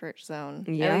comfort zone,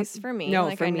 at least for me. No,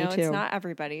 like for I me know too. it's not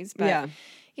everybody's, but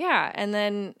yeah. And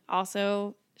then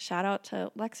also shout out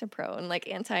to Lexapro and like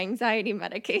anti-anxiety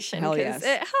medication because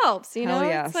it helps,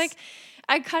 It's like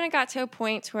I kind of got to a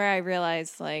point where I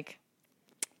realized like,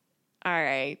 all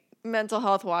right, mental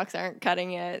health walks aren't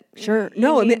cutting it. Sure.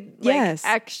 Like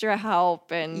extra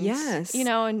help and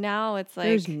and now it's like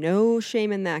there's no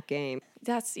shame in that game.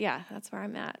 That's where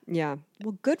I'm at. Yeah.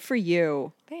 Well, good for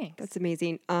you. Thanks. That's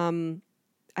amazing. I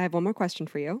have one more question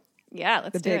for you. Yeah,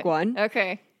 let's do it. The big one.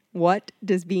 Okay. What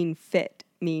does being fit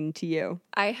mean to you?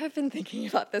 I have been thinking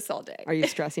about this all day. Are you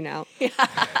stressing out? Yeah.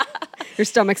 Your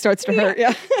stomach starts to hurt.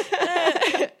 Yeah.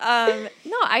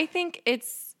 No, I think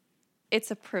it's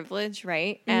a privilege,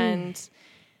 right? And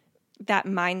that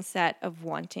mindset of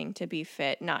wanting to be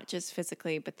fit, not just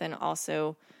physically, but then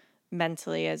also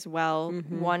mentally as well,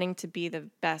 wanting to be the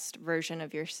best version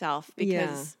of yourself,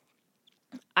 because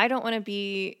I don't want to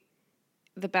be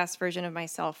the best version of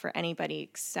myself for anybody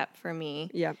except for me.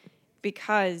 Yeah.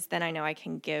 Because then I know I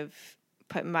can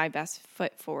put my best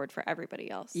foot forward for everybody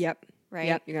else. Yep. Right?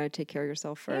 Yep. You got to take care of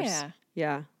yourself first.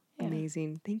 Yeah.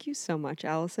 Amazing. Thank you so much,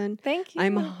 Allison. Thank you.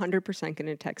 I'm 100% going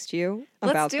to text you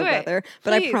Let's about do the it. weather,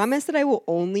 but I Please. promise that I will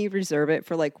only reserve it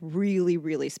for like really,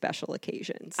 really special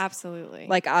occasions. Absolutely.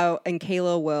 Like and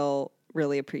Kayla will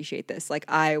really appreciate this. Like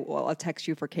I'll text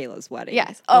you for Kayla's wedding.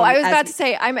 Yes. Oh, I was about to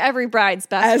say I'm every bride's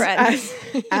best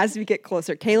friend. As we get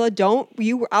closer,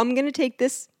 Kayla, I'm going to take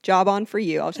this job on for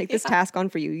you. I'll take this task on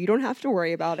for you. You don't have to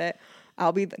worry about it.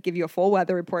 I'll give you a full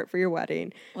weather report for your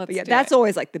wedding. That's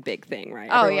always like the big thing, right?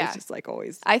 Oh, Everyone's just like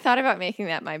always. I thought about making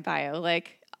that my bio.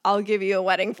 Like, I'll give you a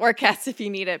wedding forecast if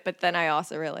you need it. But then I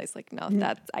also realized, like, no,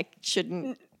 I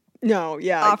shouldn't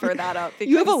offer that up.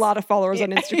 You have a lot of followers on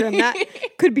Instagram. That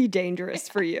could be dangerous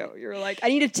for you. You're like, I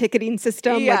need a ticketing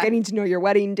system. Yeah. Like, I need to know your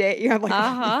wedding date. You have like,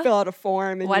 you fill out a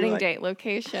form. And wedding date,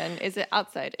 location. Is it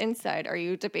outside, inside? Are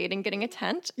you debating getting a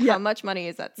tent? Yeah. How much money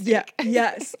is at stake? Yeah.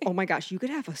 Yes. Oh my gosh. You could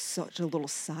have such a little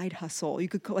side hustle. You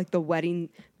could call like the wedding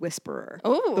whisperer.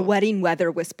 Ooh. The wedding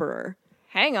weather whisperer.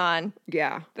 Hang on.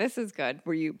 Yeah. This is good.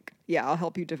 I'll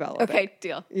help you develop Okay, it.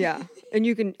 deal. Yeah. And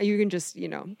you can just,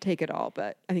 take it all,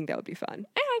 but I think that would be fun.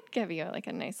 I give you like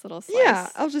a nice little slice. Yeah,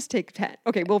 I'll just take 10.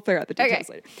 Okay, we'll figure out the details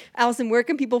later. Allison, where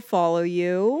can people follow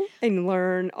you and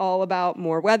learn all about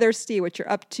more weather, see what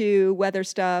you're up to, weather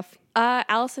stuff?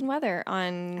 Allison Weather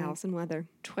on Allison Weather.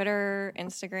 Twitter,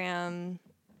 Instagram.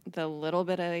 The little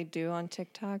bit I do on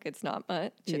TikTok, it's not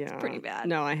much. It's pretty bad.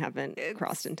 No, I haven't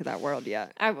crossed into that world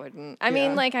yet. I wouldn't. I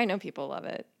mean, like, I know people love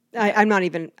it. I'm not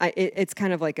even. It's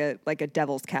kind of like a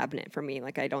devil's cabinet for me.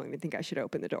 Like, I don't even think I should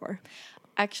open the door.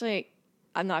 Actually,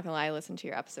 I'm not gonna lie. I listened to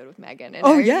your episode with Megan, and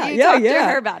you talked to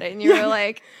her about it, and you were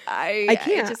like, I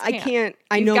can't.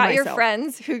 I know got myself. Your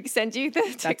friends who send you the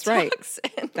TikToks. That's right.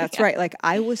 And, That's right. Like,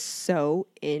 I was so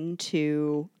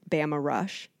into Bama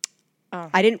Rush. Oh.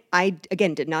 I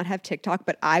did not have TikTok,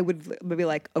 but I would be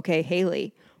like, okay,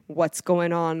 Haley, what's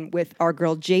going on with our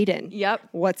girl Jaden? Yep.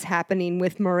 What's happening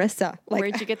with Marissa? Like,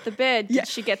 where'd you get the bid? Did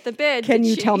she get the bid? Can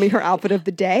you tell me her outfit of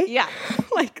the day? Yeah.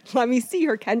 Like, let me see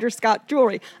her Kendra Scott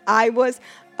jewelry. I was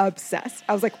obsessed.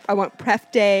 I was like, I want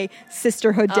Pref Day,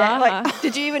 Sisterhood Day. Like,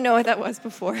 did you even know what that was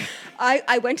before?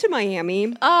 I went to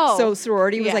Miami. Oh. So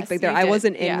sorority was Yes, like big there. you I did.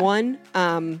 wasn't in Yeah. one.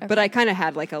 But I kind of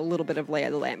had like a little bit of lay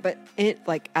of the land. But it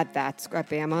like at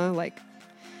Bama, like,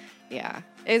 Yeah.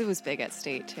 It was big at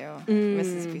State, too.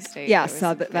 Mississippi State. yeah, It was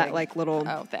so that big. like little.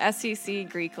 Oh, the SEC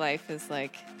Greek life is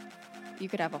like, you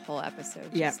could have a whole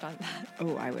episode just on that.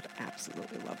 Oh, I would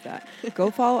absolutely love that. Go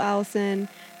follow Allison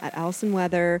at Allison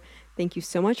Weather. Thank you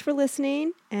so much for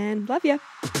listening and love you.